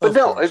 But Of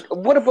no, course.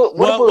 what about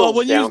what it Well,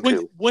 boils down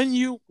to? when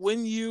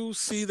you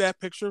see that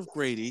picture of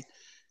Grady,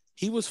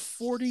 he was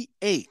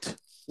 48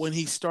 when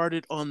he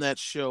started on that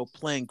show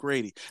playing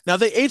Grady. Now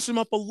they aged him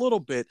up a little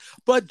bit,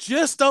 but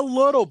just a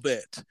little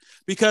bit,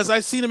 because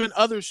I've seen him in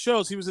other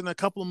shows. He was in a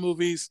couple of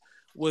movies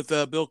with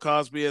Bill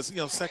Cosby as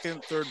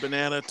second, third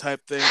banana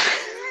type thing,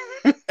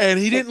 and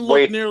he didn't look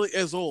Wait, nearly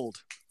as old.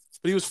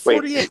 But he was wait.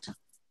 48.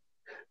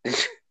 Did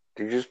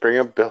you just bring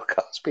up Bill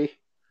Cosby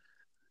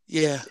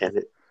Yeah.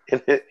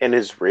 and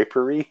his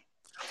rapery?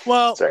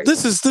 Well, Sorry,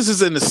 this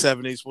is in the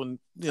 70s when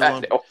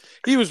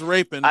he was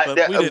raping,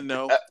 but we didn't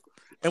know,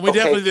 and we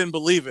definitely didn't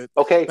believe it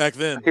back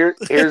then. Here's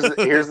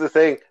the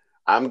thing.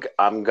 I'm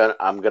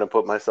gonna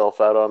put myself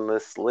out on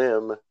this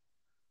limb.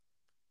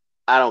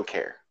 I don't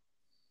care.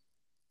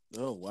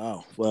 Oh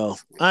wow. Well,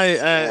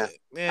 I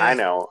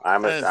know.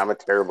 I'm a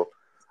terrible.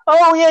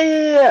 Oh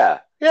yeah.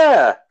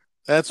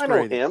 That's I know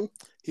Grady. him.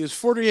 He was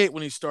 48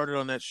 when he started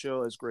on that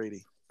show as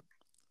Grady.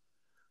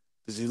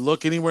 Does he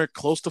look anywhere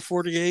close to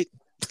 48?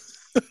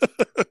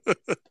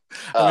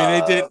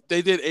 I mean,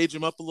 they did age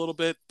him up a little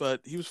bit,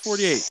 but he was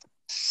 48.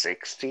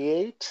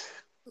 68.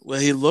 Well,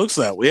 he looks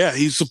that way. Yeah,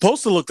 he's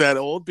supposed to look that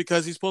old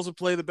because he's supposed to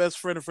play the best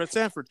friend of Fred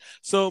Sanford.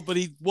 So, but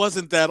he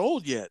wasn't that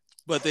old yet.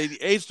 But they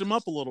aged him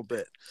up a little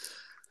bit.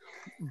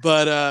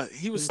 But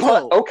he was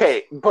still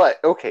But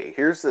okay.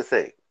 Here's the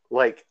thing.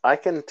 Like I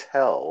can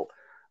tell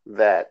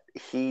that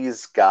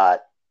he's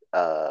got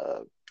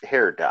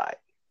hair dye.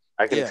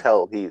 I can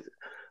tell he's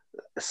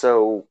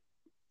so.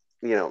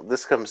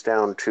 This comes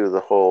down to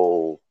the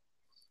whole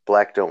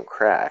black don't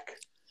crack.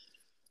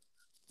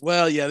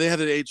 Well, yeah, they had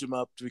to age him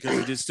up because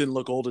he just didn't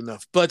look old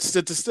enough. But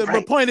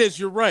the point is,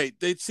 you're right.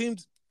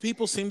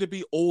 People seem to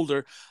be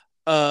older.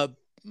 They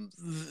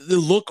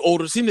look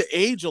older, seem to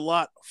age a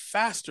lot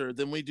faster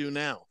than we do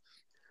now.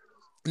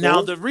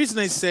 Now, the reason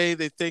they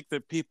think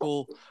that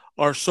people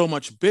are so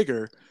much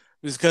bigger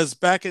is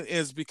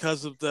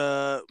because of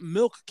the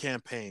milk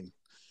campaign.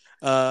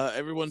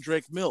 Everyone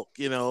drank milk,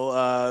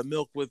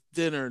 milk with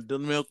dinner,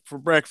 milk for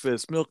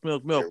breakfast, milk.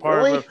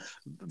 Really?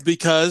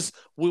 Because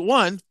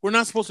we're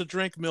not supposed to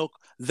drink milk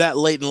that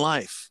late in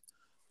life.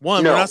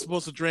 We're not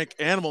supposed to drink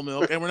animal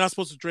milk, and we're not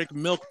supposed to drink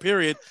milk,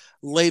 period,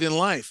 late in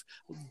life.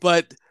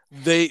 But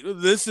you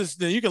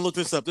can look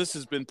this up. This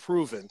has been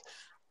proven.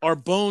 Our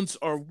bones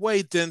are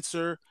way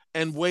denser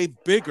and way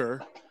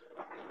bigger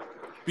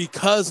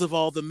because of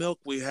all the milk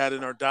we had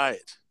in our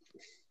diet.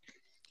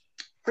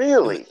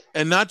 Really?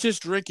 And not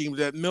just drinking,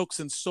 that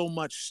milk's in so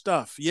much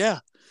stuff.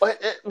 Yeah.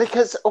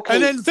 Because, okay.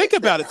 And then think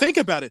about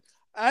it.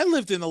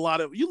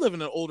 You live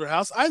in an older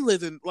house. I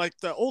lived in like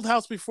the old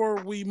house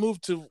before we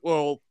moved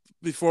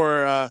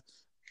before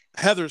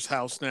Heather's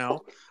house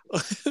now.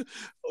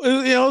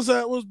 It was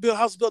a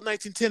house built in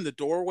 1910. The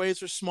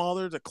doorways are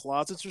smaller. The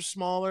closets are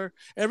smaller.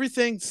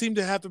 Everything seemed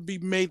to have to be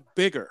made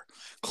bigger.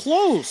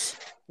 Clothes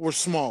were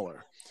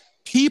smaller.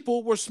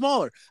 People were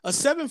smaller. A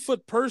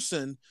 7-foot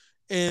person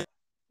in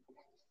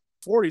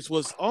 40s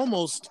was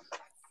almost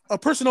a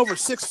person over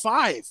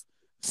 6'5"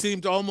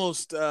 seemed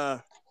almost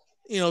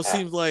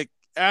seemed like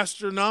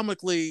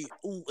astronomically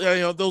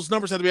those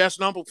numbers had to be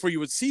astronomical before you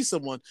would see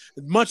someone,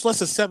 much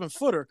less a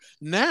 7-footer.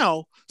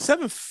 Now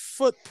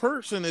 7-foot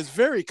person is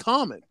very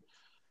common.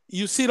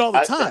 You see it all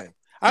the time.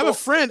 I have a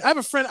friend.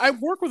 I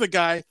work with a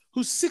guy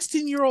whose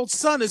 16-year-old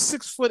son is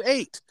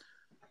 6'8".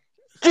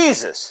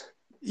 Jesus.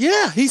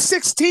 Yeah, he's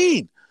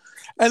 16,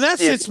 and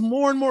it's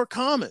more and more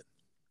common.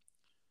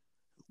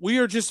 We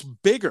are just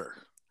bigger,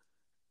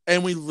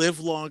 and we live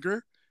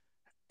longer,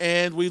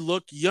 and we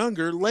look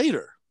younger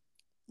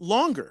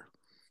longer.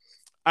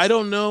 I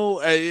don't know.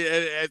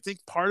 I think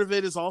part of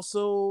it is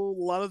also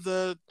a lot of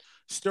the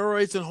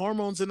steroids and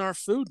hormones in our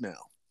food now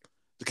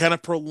to kind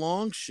of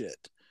prolong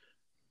shit.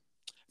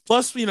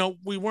 Plus, we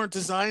weren't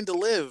designed to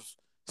live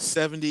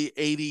 70,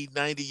 80,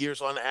 90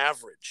 years on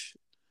average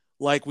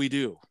like we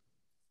do.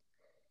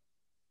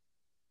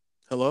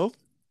 Hello?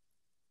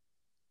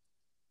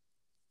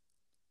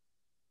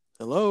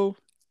 Hello?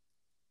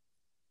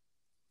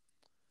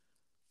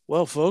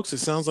 Well, folks, it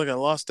sounds like I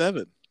lost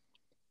Evan.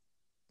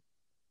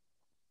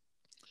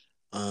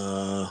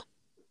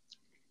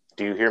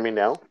 Do you hear me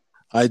now?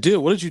 I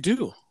do. What did you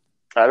do?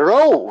 I don't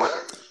know.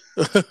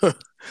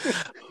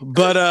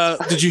 But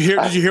did you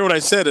hear what I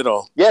said at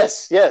all?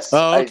 Yes, yes.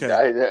 Oh,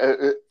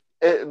 okay.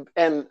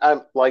 And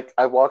I'm like,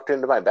 I walked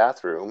into my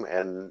bathroom,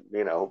 and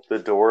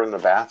the door in the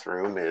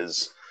bathroom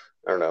is,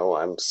 I don't know,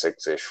 I'm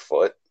 6-ish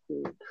foot.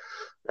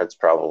 That's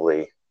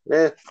probably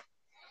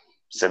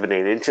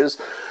 7-8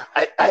 inches.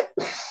 I, I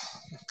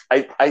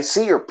I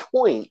see your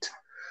point,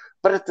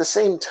 but at the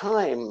same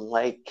time,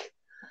 like,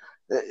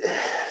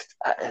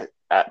 I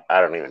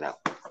don't even know.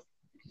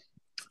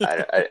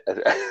 I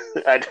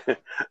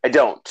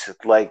don't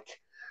like.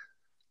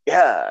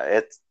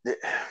 Yeah,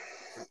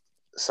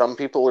 some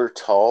people are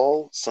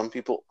tall, some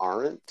people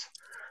aren't,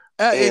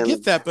 I and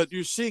get that, but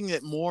you're seeing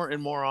it more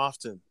and more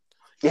often.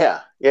 yeah.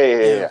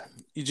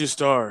 You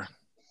just are.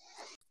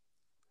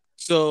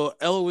 So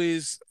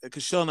Eloise,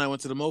 Cashel, and I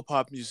went to the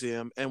Mopop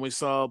Museum, and we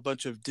saw a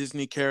bunch of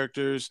Disney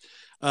characters,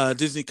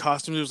 Disney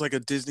costumes. There was like a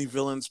Disney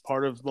villains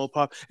part of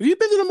Mopop. Have you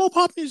been to the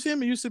Mopop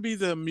Museum? It used to be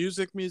the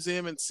Music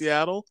Museum in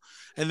Seattle,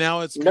 and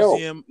now it's No,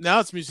 museum. Now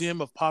it's Museum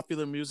of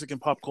Popular Music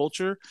and Pop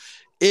Culture.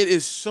 It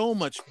is so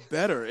much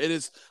better. It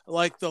is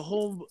like the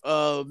whole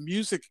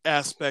music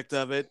aspect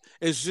of it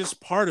is just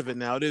part of it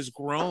now. It has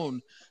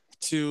grown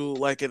to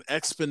like an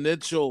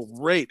exponential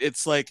rate.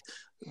 It's like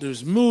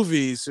there's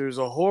movies, there's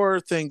a horror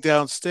thing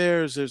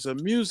downstairs, there's a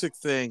music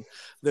thing,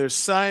 there's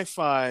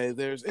sci-fi,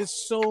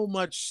 it's so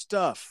much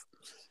stuff.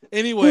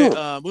 Anyway,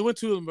 we went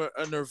to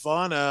a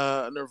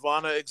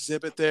Nirvana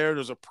exhibit there.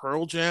 There's a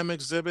Pearl Jam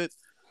exhibit.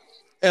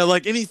 And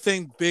like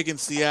anything big in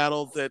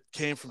Seattle that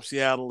came from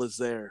Seattle is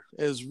there.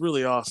 It was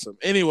really awesome.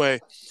 Anyway,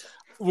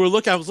 I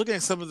was looking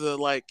at some of the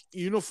like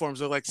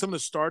uniforms. Like some of the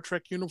Star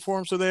Trek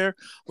uniforms are there,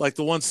 like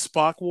the one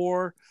Spock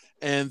wore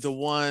and the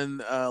one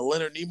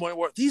Leonard Nimoy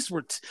wore. These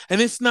were, and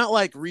it's not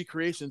like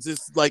recreations.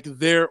 It's like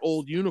their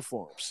old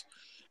uniforms,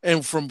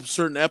 and from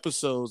certain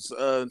episodes,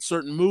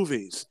 certain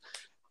movies,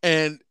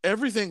 and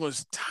everything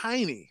was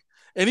tiny.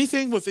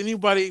 Anything with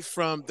anybody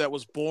from that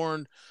was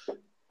born,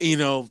 you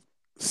know,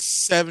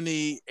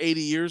 70,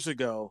 80 years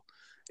ago,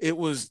 it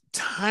was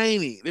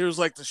tiny. There was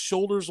like the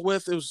shoulders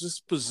width. It was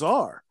just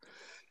bizarre.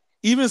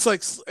 Even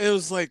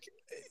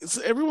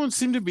everyone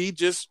seemed to be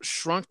just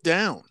shrunk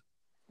down.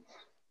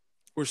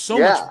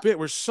 yeah.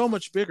 We're so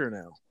much bigger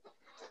now.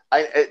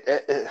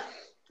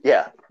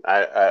 Yeah.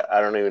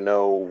 I don't even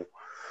know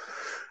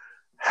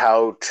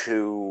how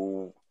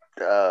to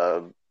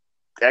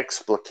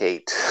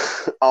explicate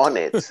on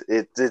it.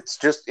 It's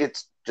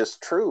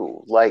just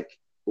true. Like,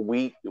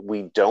 we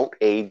don't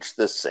age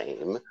the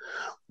same.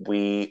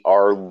 We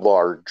are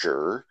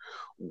larger.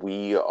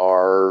 We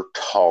are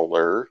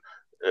taller.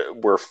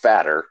 We're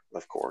fatter,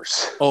 of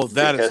course. Oh,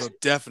 that is a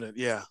definite.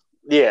 Yeah.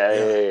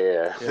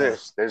 Yeah.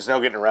 There's no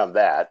getting around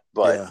that.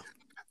 But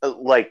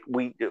like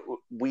we,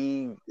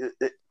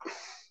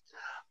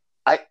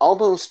 I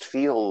almost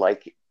feel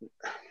like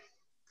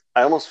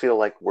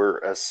we're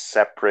a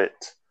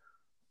separate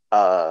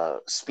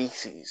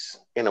species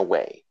in a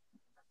way.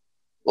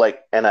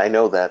 Like, and I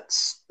know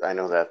that's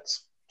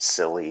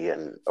silly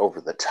and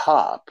over the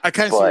top. I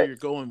kind of see where you're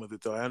going with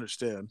it, though. I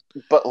understand.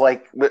 But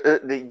like,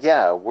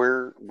 yeah,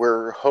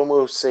 we're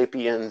Homo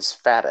sapiens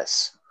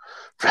fatus.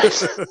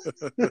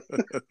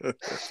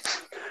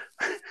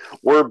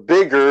 We're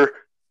bigger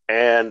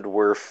and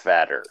we're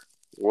fatter.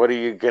 What are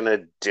you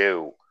gonna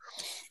do?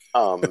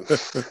 I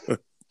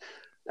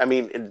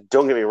mean,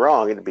 don't get me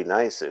wrong. It'd be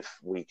nice if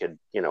we could,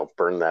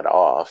 burn that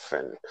off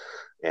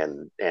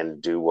and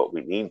do what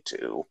we need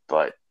to.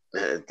 But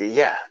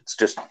yeah, it's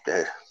just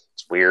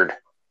it's weird.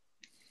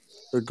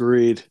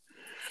 Agreed.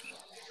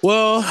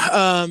 Well,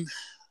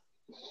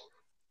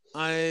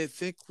 I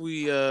think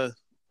we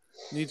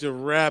need to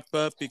wrap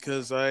up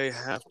because I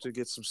have to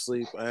get some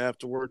sleep. I have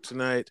to work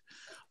tonight.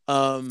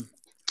 All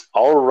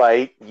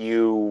right,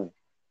 you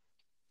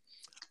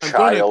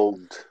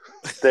child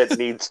that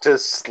needs to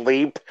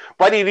sleep.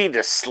 Why do you need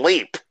to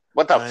sleep?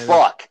 What the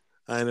fuck?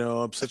 I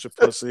know. I'm such a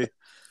pussy.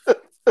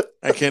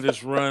 I can't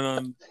just run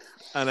on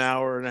an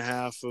hour and a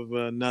half of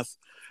nothing.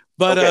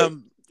 But okay.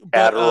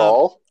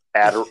 Adderall,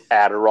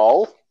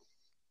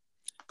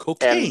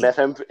 cocaine,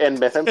 and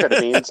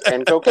methamphetamines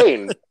and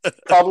cocaine.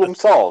 Problem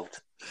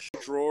solved.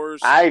 Drawers.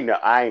 I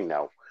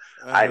know.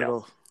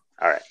 All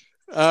right.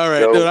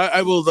 Dude,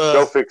 I will.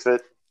 Go fix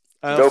it.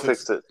 Go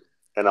fix it,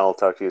 and I'll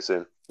talk to you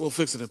soon. We'll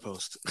fix it in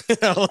post.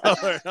 All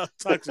right, I'll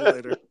talk to you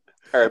later.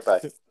 All right, bye.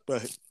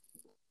 Bye.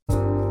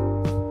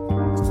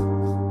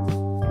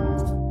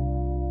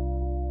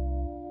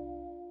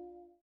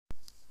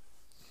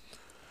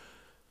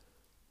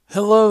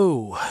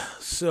 Hello.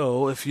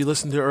 So, if you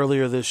listened to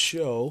earlier this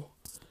show,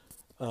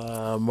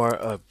 Evan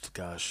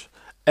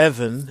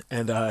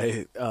and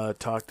I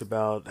talked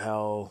about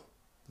how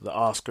the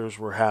Oscars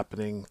were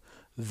happening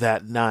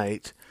that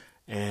night,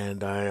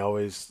 and I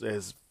always,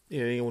 as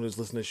anyone who's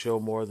listened to the show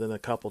more than a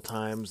couple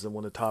times, and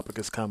when the topic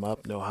has come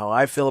up, know how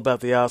I feel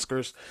about the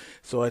Oscars.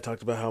 So I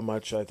talked about how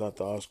much I thought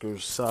the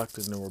Oscars sucked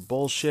and they were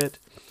bullshit.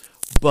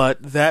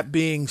 But that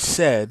being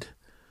said,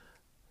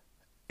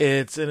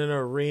 it's in an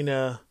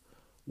arena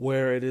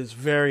where it is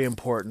very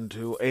important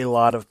to a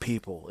lot of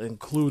people,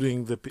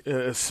 including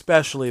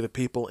especially the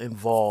people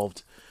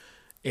involved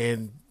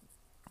in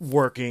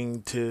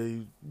working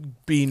to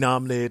be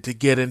nominated to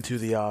get into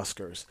the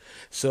Oscars.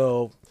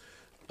 So,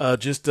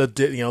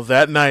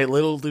 that night,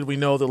 little did we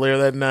know that later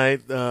that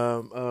night,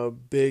 a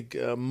big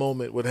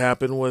moment would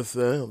happen with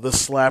the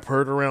slap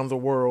heard around the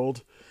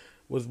world,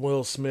 with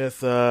Will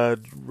Smith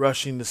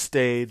rushing the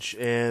stage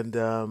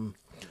and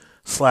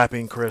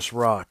slapping Chris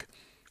Rock.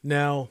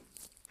 Now,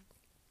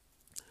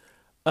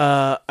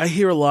 I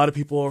hear a lot of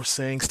people are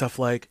saying stuff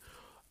like,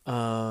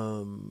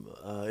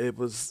 it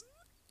was,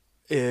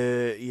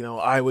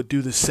 I would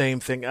do the same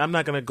thing. I'm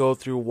not going to go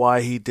through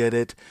why he did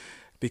it,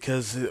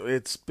 because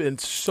it's been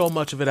so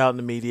much of it out in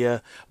the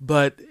media,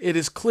 but it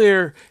is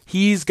clear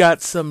he's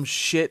got some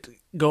shit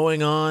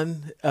going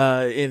on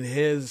in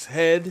his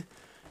head,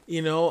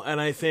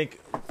 and I think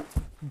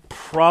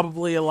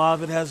probably a lot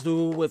of it has to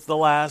do with the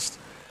last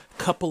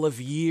couple of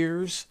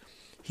years.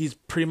 He's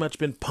pretty much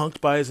been punked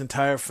by his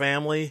entire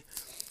family,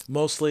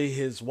 mostly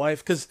his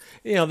wife, because,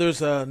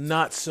 there's a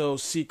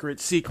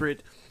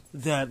not-so-secret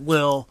that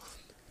Will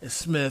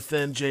Smith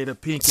and Jada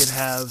Pinkett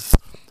have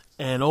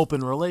an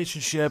open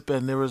relationship,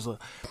 and there was a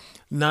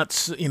not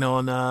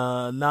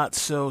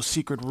so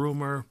secret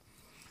rumor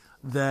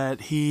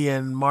that he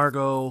and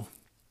Margot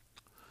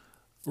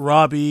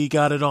Robbie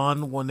got it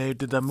on when they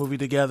did that movie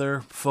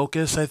together,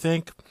 Focus, I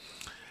think.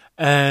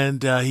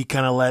 And he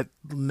kind of let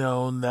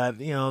known that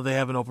they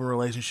have an open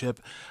relationship,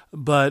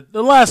 but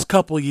the last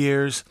couple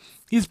years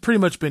he's pretty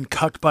much been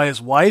cucked by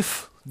his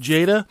wife,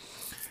 Jada.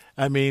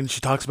 I mean, she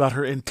talks about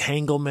her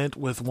entanglement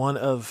with one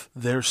of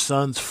their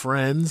son's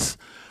friends.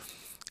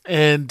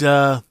 And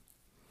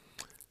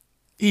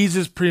he's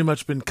just pretty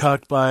much been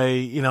cucked by,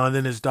 and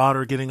then his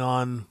daughter getting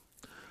online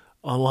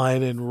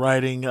and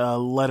writing a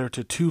letter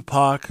to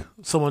Tupac,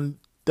 someone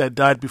that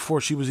died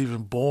before she was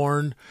even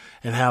born,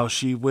 and how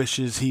she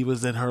wishes he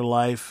was in her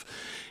life.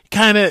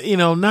 Kind of,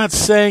 not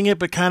saying it,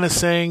 but kind of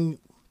saying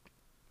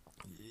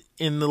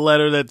in the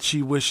letter that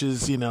she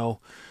wishes, he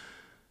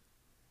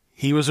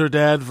was her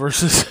dad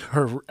versus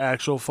her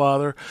actual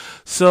father.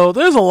 So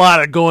there's a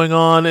lot of going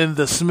on in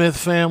the Smith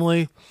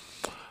family.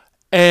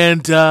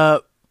 And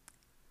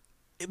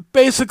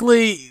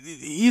basically,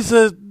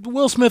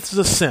 Will Smith's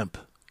a simp.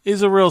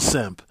 He's a real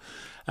simp.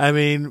 I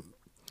mean,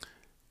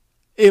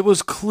 it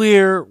was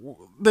clear.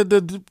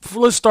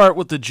 Let's start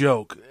with the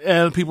joke.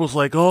 And people's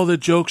like, oh, the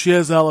joke, she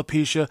has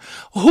alopecia.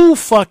 Who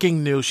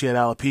fucking knew she had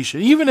alopecia?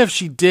 Even if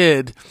she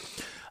did,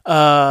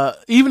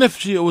 even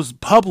if it was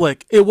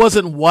public, it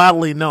wasn't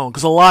widely known,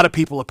 because a lot of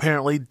people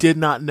apparently did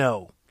not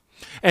know.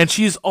 And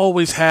she's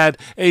always had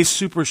a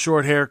super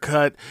short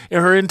haircut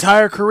in her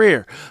entire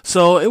career.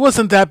 So it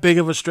wasn't that big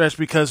of a stretch,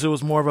 because it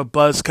was more of a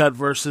buzz cut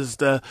versus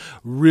the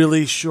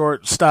really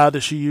short style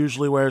that she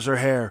usually wears her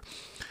hair.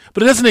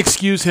 But it doesn't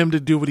excuse him to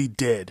do what he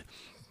did.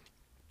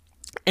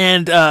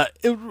 And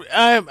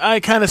I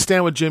kind of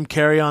stand with Jim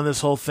Carrey on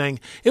this whole thing.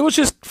 It was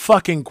just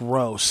fucking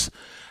gross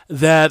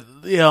that,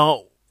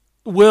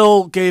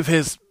 Will gave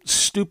his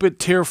stupid,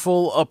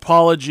 tearful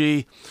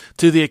apology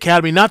to the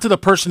Academy, not to the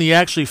person he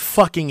actually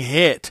fucking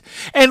hit.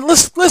 And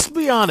let's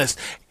be honest,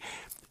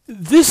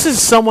 this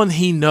is someone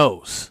he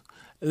knows.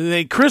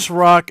 Chris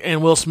Rock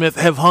and Will Smith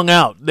have hung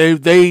out.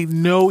 They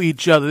know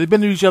each other. They've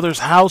been to each other's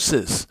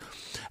houses,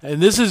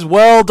 and this is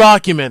well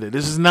documented.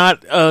 This is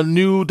not a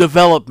new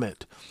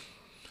development.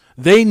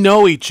 They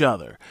know each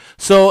other.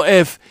 So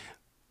if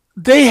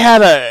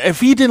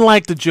he didn't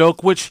like the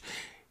joke, which,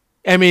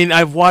 I mean,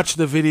 I watched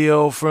all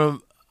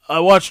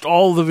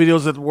the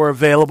videos that were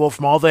available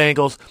from all the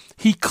angles.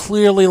 He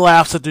clearly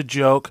laughs at the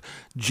joke.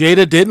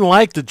 Jada didn't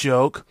like the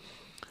joke.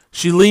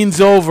 She leans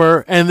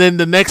over, and then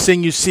the next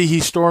thing you see,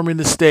 he's storming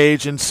the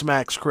stage and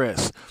smacks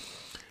Chris.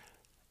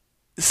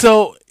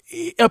 So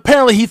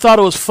apparently he thought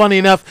it was funny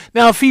enough.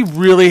 Now, if he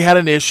really had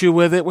an issue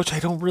with it, which I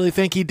don't really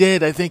think he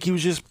did, I think he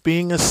was just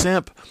being a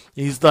simp.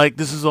 He's like,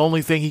 this is the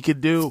only thing he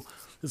could do.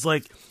 It's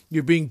like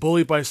you're being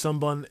bullied by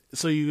someone,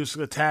 so you just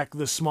attack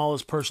the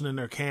smallest person in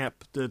their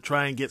camp to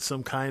try and get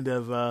some kind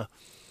of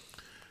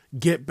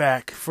get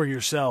back for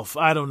yourself.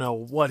 I don't know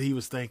what he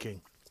was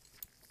thinking.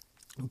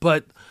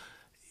 But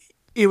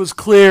it was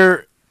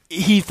clear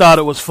he thought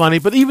it was funny.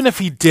 But even if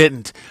he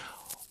didn't,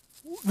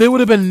 there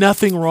would have been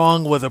nothing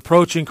wrong with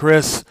approaching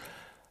Chris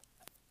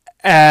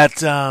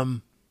at,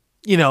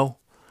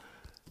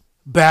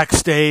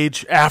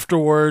 backstage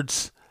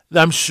afterwards.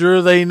 I'm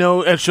sure they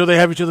know. I'm sure they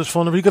have each other's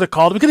phone number. He could have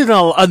called him. He could have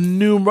done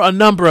a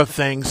number of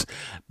things,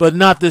 but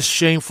not this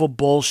shameful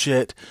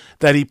bullshit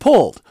that he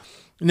pulled.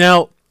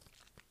 Now,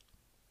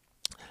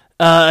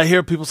 I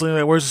hear people saying,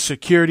 like, where's the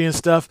security and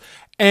stuff?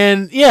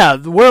 And yeah,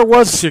 where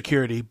was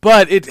security?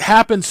 But it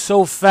happened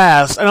so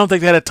fast, I don't think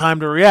they had time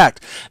to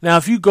react. Now,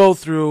 if you go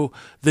through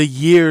the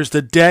years,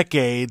 the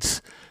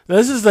decades,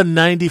 this is the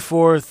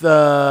 94th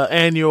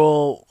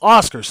annual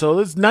Oscar. So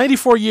it's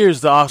 94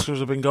 years the Oscars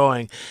have been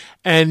going.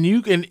 And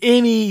you in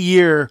any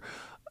year,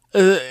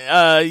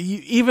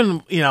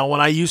 even when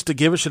I used to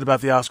give a shit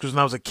about the Oscars when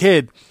I was a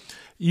kid,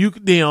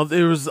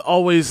 there was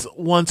always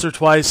once or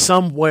twice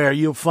somewhere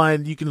you'll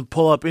find you can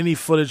pull up any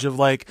footage of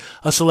like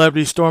a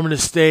celebrity storming the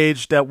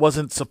stage that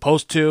wasn't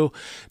supposed to,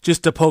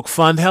 just to poke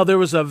fun. Hell, there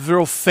was a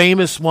real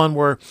famous one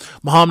where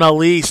Muhammad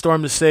Ali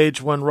stormed the stage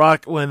when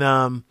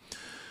Stallone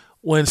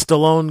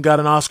got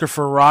an Oscar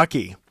for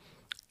Rocky,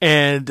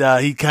 and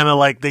they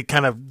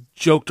kind of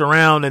joked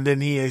around, and then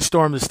he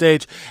stormed the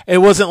stage. It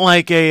wasn't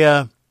like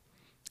no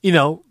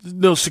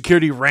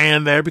security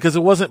ran there because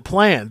it wasn't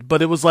planned,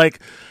 but it was like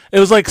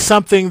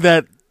something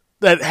that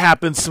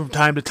happens from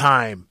time to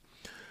time,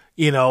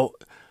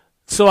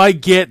 So I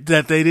get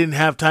that they didn't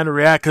have time to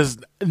react because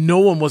no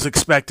one was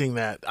expecting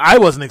that. I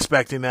wasn't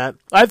expecting that.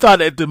 I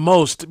thought at the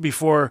most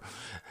before,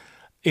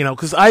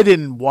 because I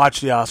didn't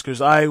watch the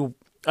Oscars.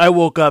 I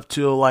woke up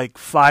to like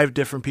 5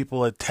 different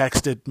people had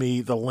texted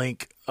me the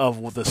link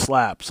of the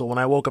slap. So when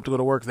I woke up to go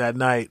to work that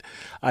night,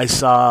 I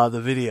saw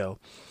the video.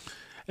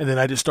 And then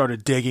I just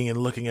started digging and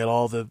looking at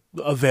all the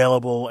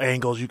available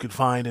angles you could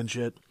find and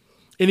shit.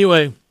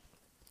 Anyway,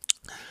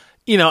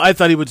 I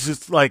thought he would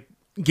just like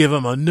give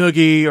him a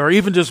noogie or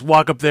even just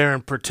walk up there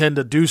and pretend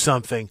to do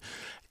something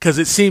because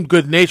it seemed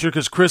good natured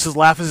because Chris is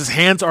laughing. His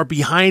hands are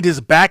behind his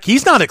back.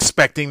 He's not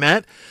expecting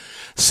that.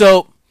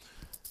 So,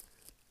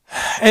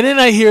 and then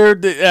I hear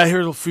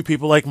a few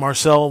people like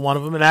Marcel, one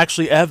of them, and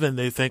actually Evan,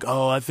 they think,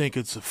 oh, I think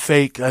it's a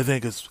fake. I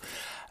think it's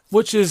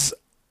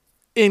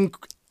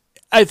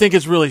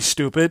really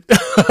stupid.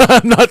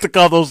 not to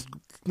call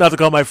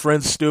my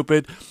friends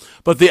stupid,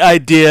 but the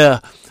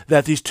idea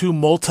that these 2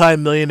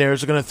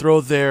 multi-millionaires are going to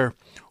throw their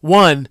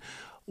let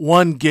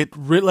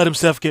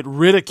himself get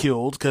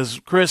ridiculed because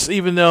Chris,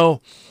 even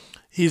though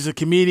he's a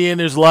comedian,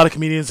 there's a lot of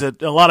comedians a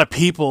lot of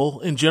people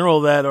in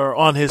general that are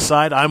on his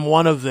side. I'm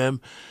one of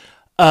them.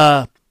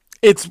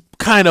 It's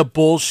kind of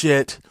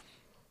bullshit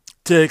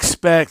to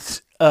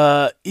expect.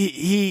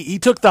 He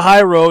took the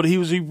high road.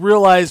 He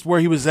realized where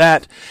he was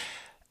at.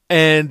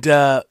 And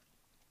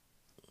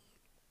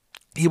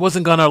he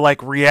wasn't gonna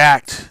like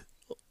react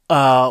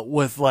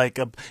with like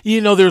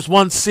there's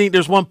one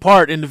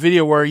part in the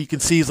video where you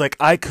can see he's like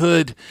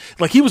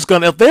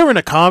if they were in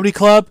a comedy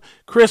club,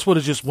 Chris would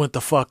have just went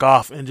the fuck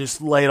off and just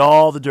laid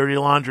all the dirty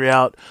laundry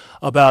out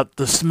about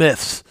the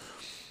Smiths.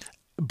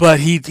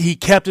 But he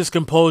kept his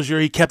composure,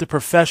 he kept it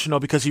professional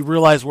because he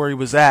realized where he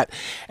was at,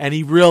 and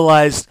he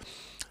realized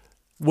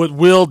what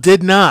Will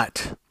did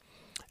not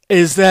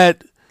is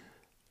that.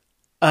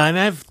 And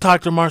I've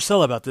talked to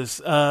Marcel about this,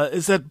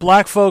 is that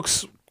black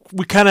folks,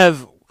 we kind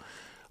of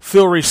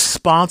feel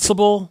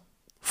responsible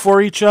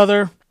for each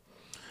other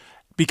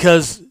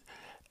because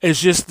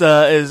it's just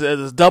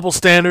a double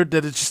standard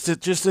that it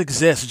just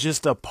exists. It's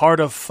just a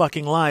part of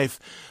fucking life.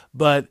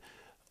 But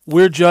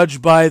we're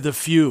judged by the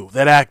few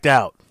that act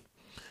out.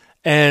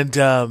 And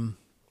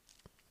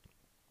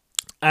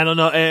I don't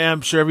know.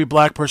 I'm sure every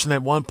black person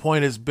at one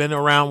point has been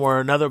around where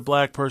another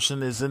black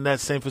person is in that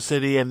same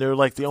vicinity, and they're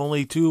like the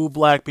only 2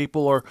 black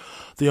people or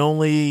the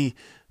only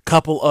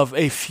couple of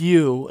a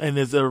few, and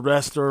the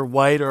rest are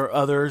white or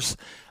other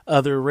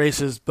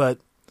races.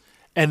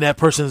 And that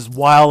person is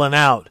wilding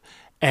out,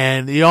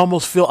 and you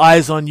almost feel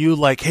eyes on you,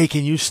 like, hey,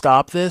 can you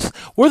stop this?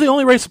 We're the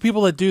only race of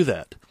people that do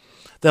that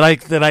I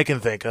can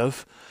think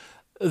of,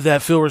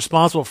 that feel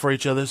responsible for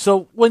each other.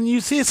 So when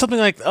you see something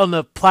like on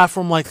a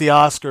platform like the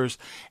Oscars,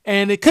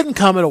 and it couldn't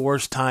come at a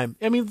worse time.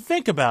 I mean,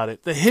 think about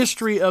it. The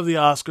history of the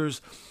Oscars,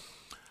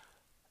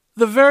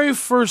 the very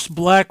first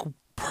black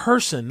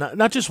person,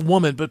 not just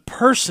woman, but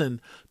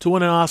person to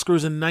win an Oscar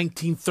was in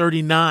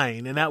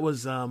 1939. And that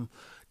was, God,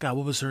 what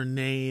was her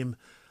name?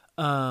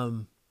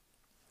 What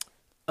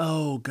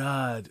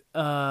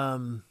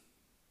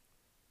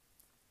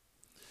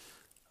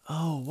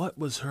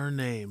was her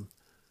name?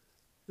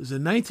 It was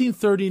in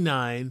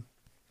 1939,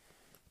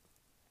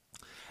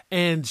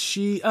 and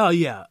Hattie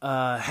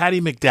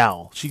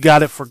McDowell. She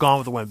got it for Gone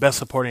with the Wind, Best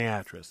Supporting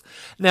Actress.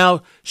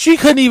 Now, she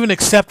couldn't even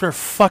accept her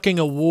fucking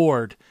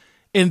award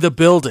in the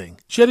building.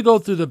 She had to go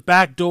through the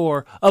back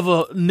door of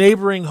a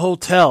neighboring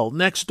hotel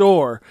next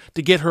door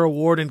to get her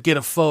award and get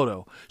a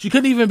photo. She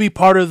couldn't even be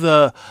part of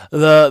the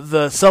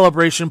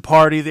celebration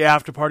party, the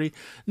after party.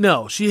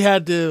 No, she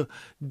had to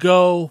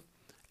go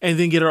and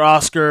then get her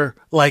Oscar,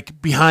 like,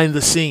 behind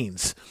the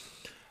scenes.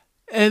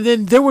 And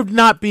then there would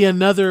not be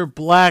another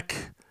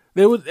black.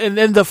 And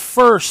then the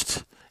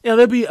first,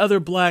 there'd be other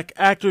black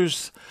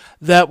actors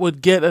that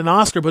would get an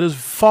Oscar, but it was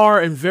far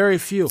and very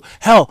few.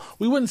 Hell,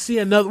 we wouldn't see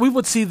another. We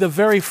would see the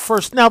very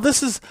first. Now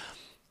this is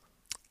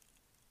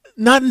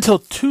not until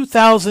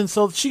 2000.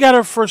 So she got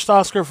her first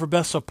Oscar for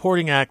Best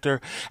Supporting Actor,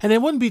 and it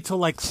wouldn't be till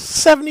like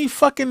 70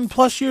 fucking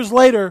plus years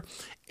later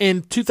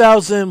in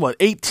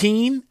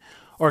 2018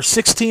 or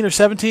 16 or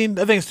 17.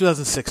 I think it's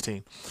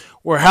 2016.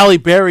 Where Halle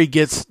Berry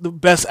gets the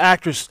Best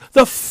Actress,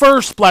 the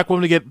first black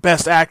woman to get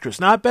Best Actress,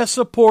 not Best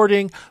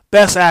Supporting,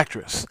 Best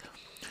Actress.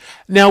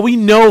 Now, we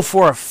know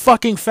for a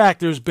fucking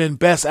fact there's been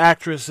Best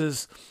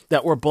Actresses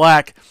that were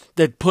black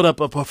that put up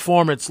a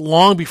performance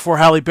long before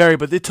Halle Berry,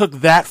 but it took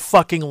that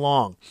fucking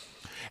long.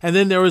 And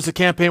then there was a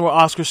campaign where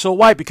Oscar's so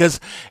white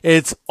because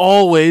it's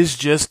always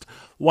just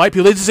white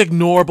people, they just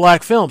ignore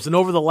black films. And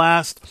over the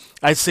last,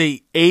 I'd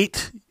say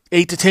 8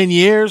 to 10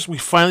 years, we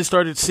finally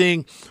started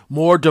seeing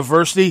more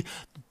diversity,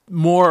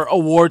 more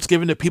awards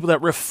given to people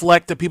that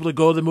reflect the people that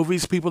go to the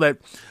movies, people that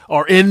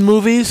are in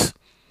movies.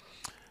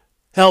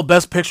 Hell,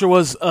 Best Picture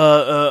was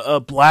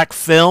a black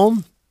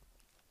film.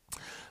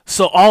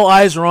 So all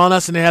eyes are on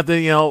us, and they have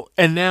the,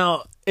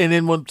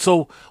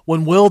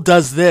 when Will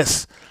does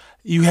this,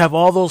 you have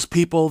all those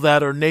people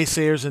that are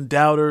naysayers and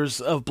doubters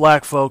of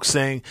black folks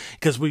saying,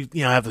 because we,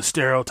 have the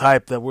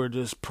stereotype that we're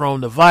just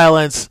prone to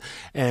violence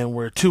and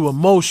we're too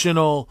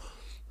emotional,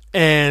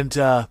 and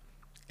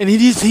he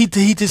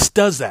just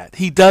does that.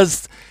 He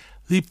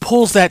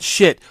pulls that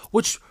shit,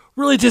 which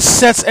really just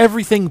sets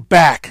everything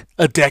back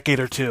a decade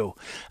or two.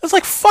 It's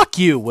like, fuck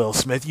you, Will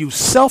Smith, you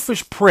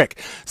selfish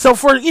prick. So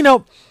for,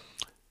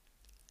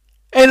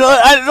 and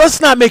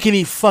let's not make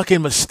any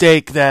fucking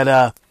mistake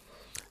that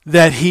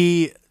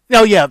he...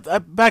 No, yeah,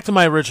 back to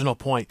my original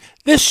point.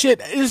 This shit,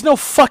 there's no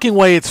fucking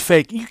way it's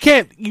fake.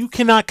 You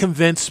cannot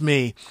convince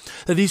me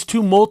that these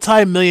two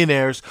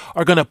multi-millionaires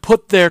are going to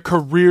put their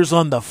careers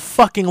on the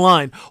fucking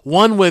line.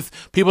 One with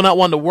people not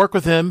wanting to work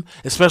with him,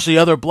 especially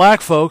other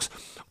black folks,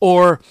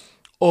 or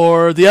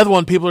the other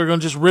one, people are going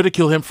to just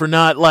ridicule him for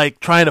not,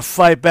 like, trying to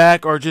fight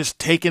back or just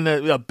taking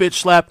a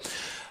bitch slap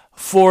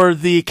for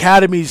the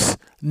Academy's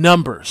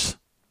numbers.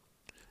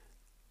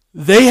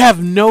 They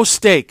have no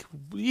stake.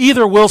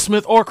 Either Will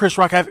Smith or Chris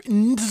Rock have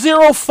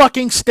zero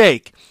fucking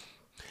stake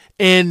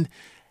in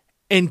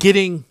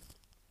getting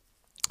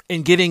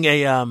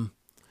a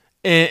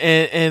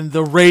and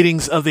the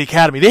ratings of the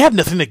Academy. They have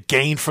nothing to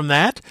gain from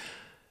that.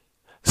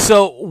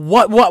 So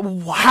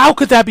how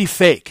could that be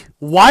fake?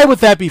 Why would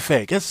that be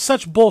fake? That's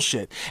such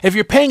bullshit. If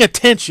you're paying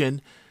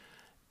attention,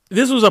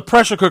 this was a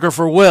pressure cooker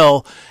for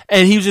Will,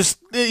 and he just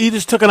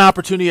took an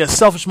opportunity, a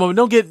selfish moment.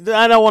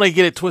 I don't want to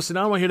get it twisted. I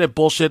don't want to hear that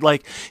bullshit.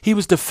 Like, he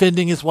was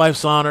defending his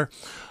wife's honor.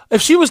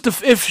 If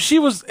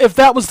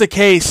that was the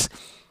case,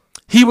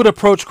 he would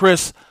approach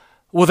Chris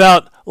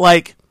without,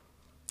 like,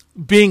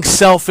 being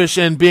selfish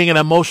and being an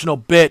emotional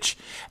bitch,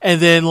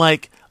 and then,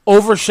 like,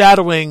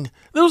 overshadowing.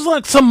 There was,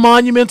 like, some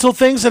monumental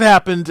things that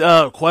happened.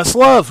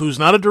 Questlove, who's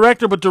not a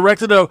director but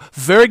directed a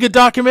very good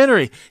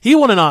documentary, he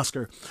won an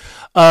Oscar.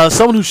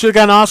 Someone who should have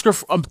gotten an Oscar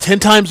 10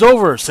 times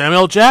over,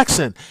 Samuel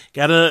Jackson,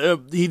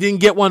 he didn't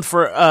get one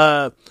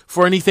for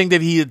anything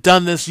that he had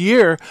done this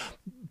year,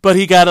 but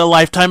he got a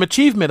Lifetime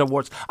Achievement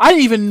Awards. I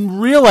didn't even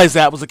realize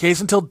that was the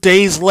case until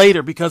days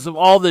later because of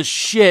all this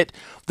shit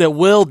that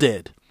Will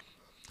did.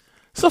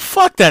 So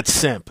fuck that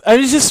simp. I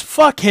mean, just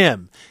fuck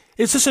him.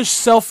 It's just a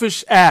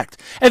selfish act.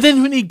 And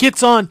then when he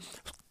gets on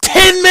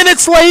 10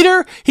 minutes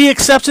later, he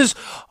accepts his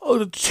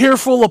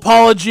tearful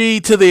apology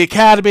to the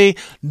Academy,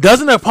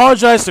 doesn't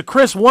apologize to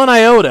Chris one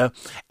iota,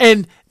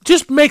 and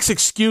just makes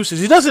excuses.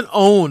 He doesn't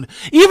own.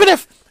 Even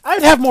if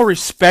I'd have more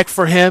respect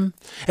for him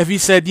if he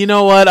said, you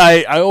know what,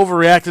 I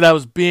overreacted, I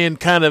was being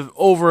kind of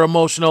over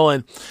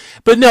emotional,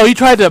 but no, he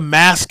tried to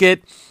mask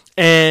it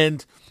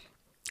and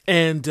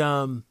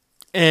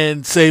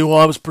say, well,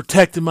 I was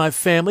protecting my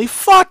family.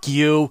 Fuck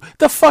you.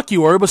 The fuck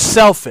you were. It was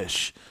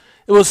selfish.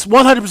 It was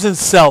 100%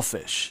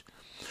 selfish.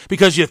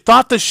 Because you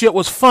thought the shit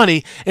was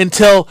funny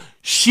until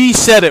she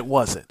said it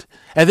wasn't.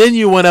 And then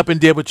you went up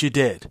and did what you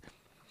did.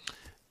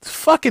 It's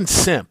fucking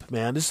simp,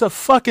 man. It's a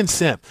fucking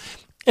simp.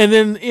 And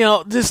then,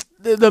 just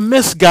the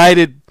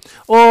misguided...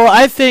 Well,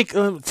 I think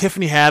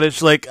Tiffany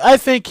Haddish, I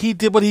think he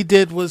did what he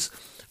did was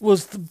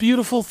the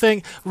beautiful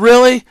thing.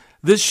 Really?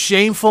 This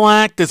shameful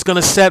act that's going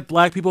to set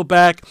black people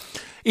back?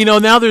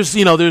 Now there's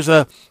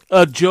a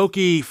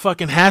jokey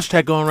fucking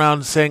hashtag going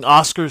around saying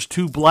Oscars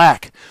too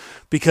black.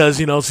 Because,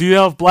 see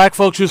how black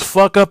folks just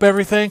fuck up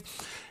everything?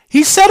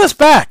 He set us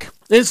back.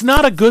 It's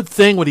not a good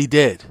thing what he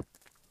did.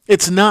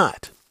 It's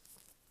not.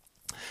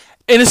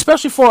 And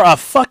especially for a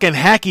fucking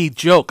hacky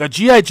joke. A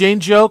G.I.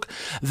 Jane joke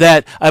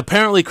that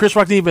apparently Chris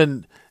Rock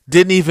didn't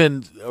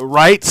even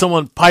write.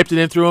 Someone piped it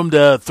in through him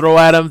to throw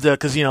at him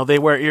because, they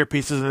wear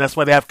earpieces and that's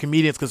why they have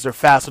comedians, because they're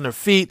fast on their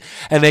feet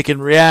and they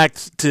can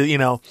react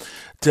to,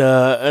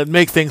 to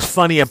make things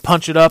funny and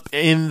punch it up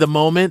in the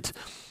moment.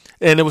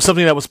 And it was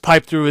something that was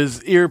piped through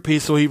his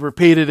earpiece, so he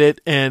repeated it,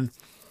 and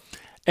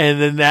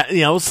then that,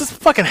 it was just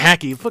fucking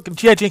hacky. Fucking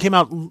G.I. Jane came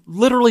out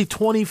literally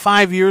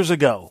 25 years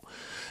ago.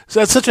 So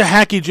that's such a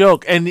hacky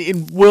joke,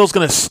 and Will's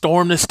going to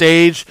storm the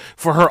stage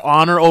for her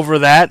honor over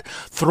that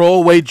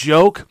throwaway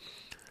joke.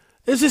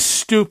 It's just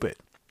stupid.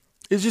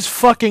 It's just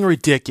fucking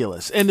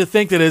ridiculous. And to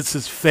think that it's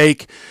just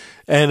fake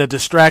and a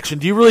distraction,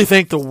 do you really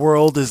think the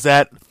world is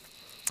that...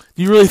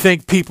 Do you really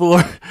think people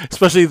are,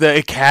 especially the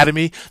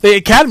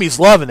Academy's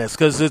loving this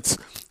because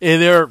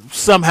they're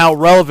somehow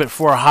relevant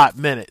for a hot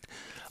minute,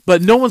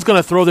 but no one's going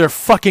to throw their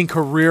fucking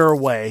career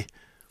away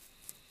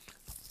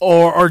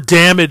or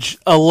damage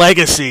a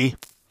legacy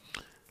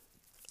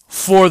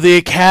for the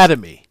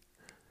Academy.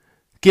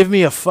 Give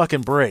me a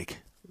fucking break.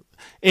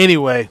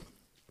 Anyway,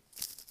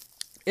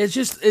 it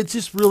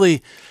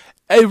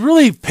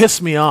really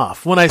pissed me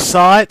off. When I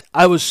saw it,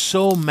 I was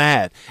so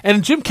mad.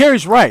 And Jim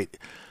Carrey's right.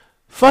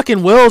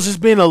 Fucking Will's just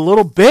being a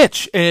little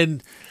bitch,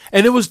 and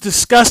And it was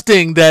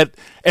disgusting that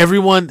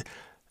everyone.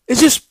 It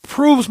just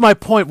proves my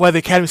point why the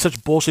Academy is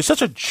such bullshit.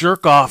 Such a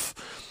jerk off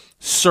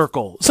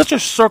circle. Such a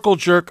circle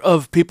jerk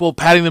of people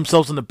patting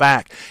themselves on the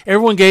back.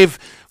 Everyone gave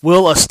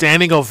Will a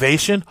standing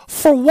ovation.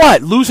 For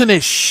what? Losing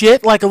his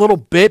shit like a little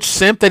bitch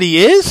simp that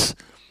he is?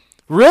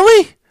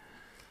 Really?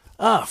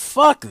 Ah,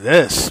 fuck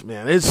this,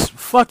 man. It's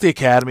fuck the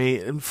Academy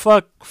and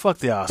fuck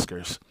the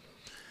Oscars.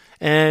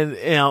 And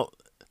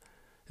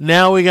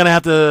now we're gonna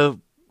have to.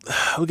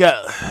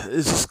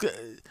 It's just,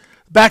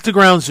 back to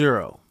ground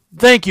zero.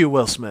 Thank you,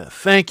 Will Smith.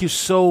 Thank you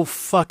so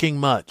fucking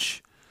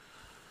much.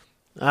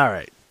 All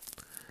right.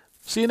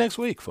 See you next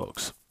week,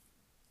 folks.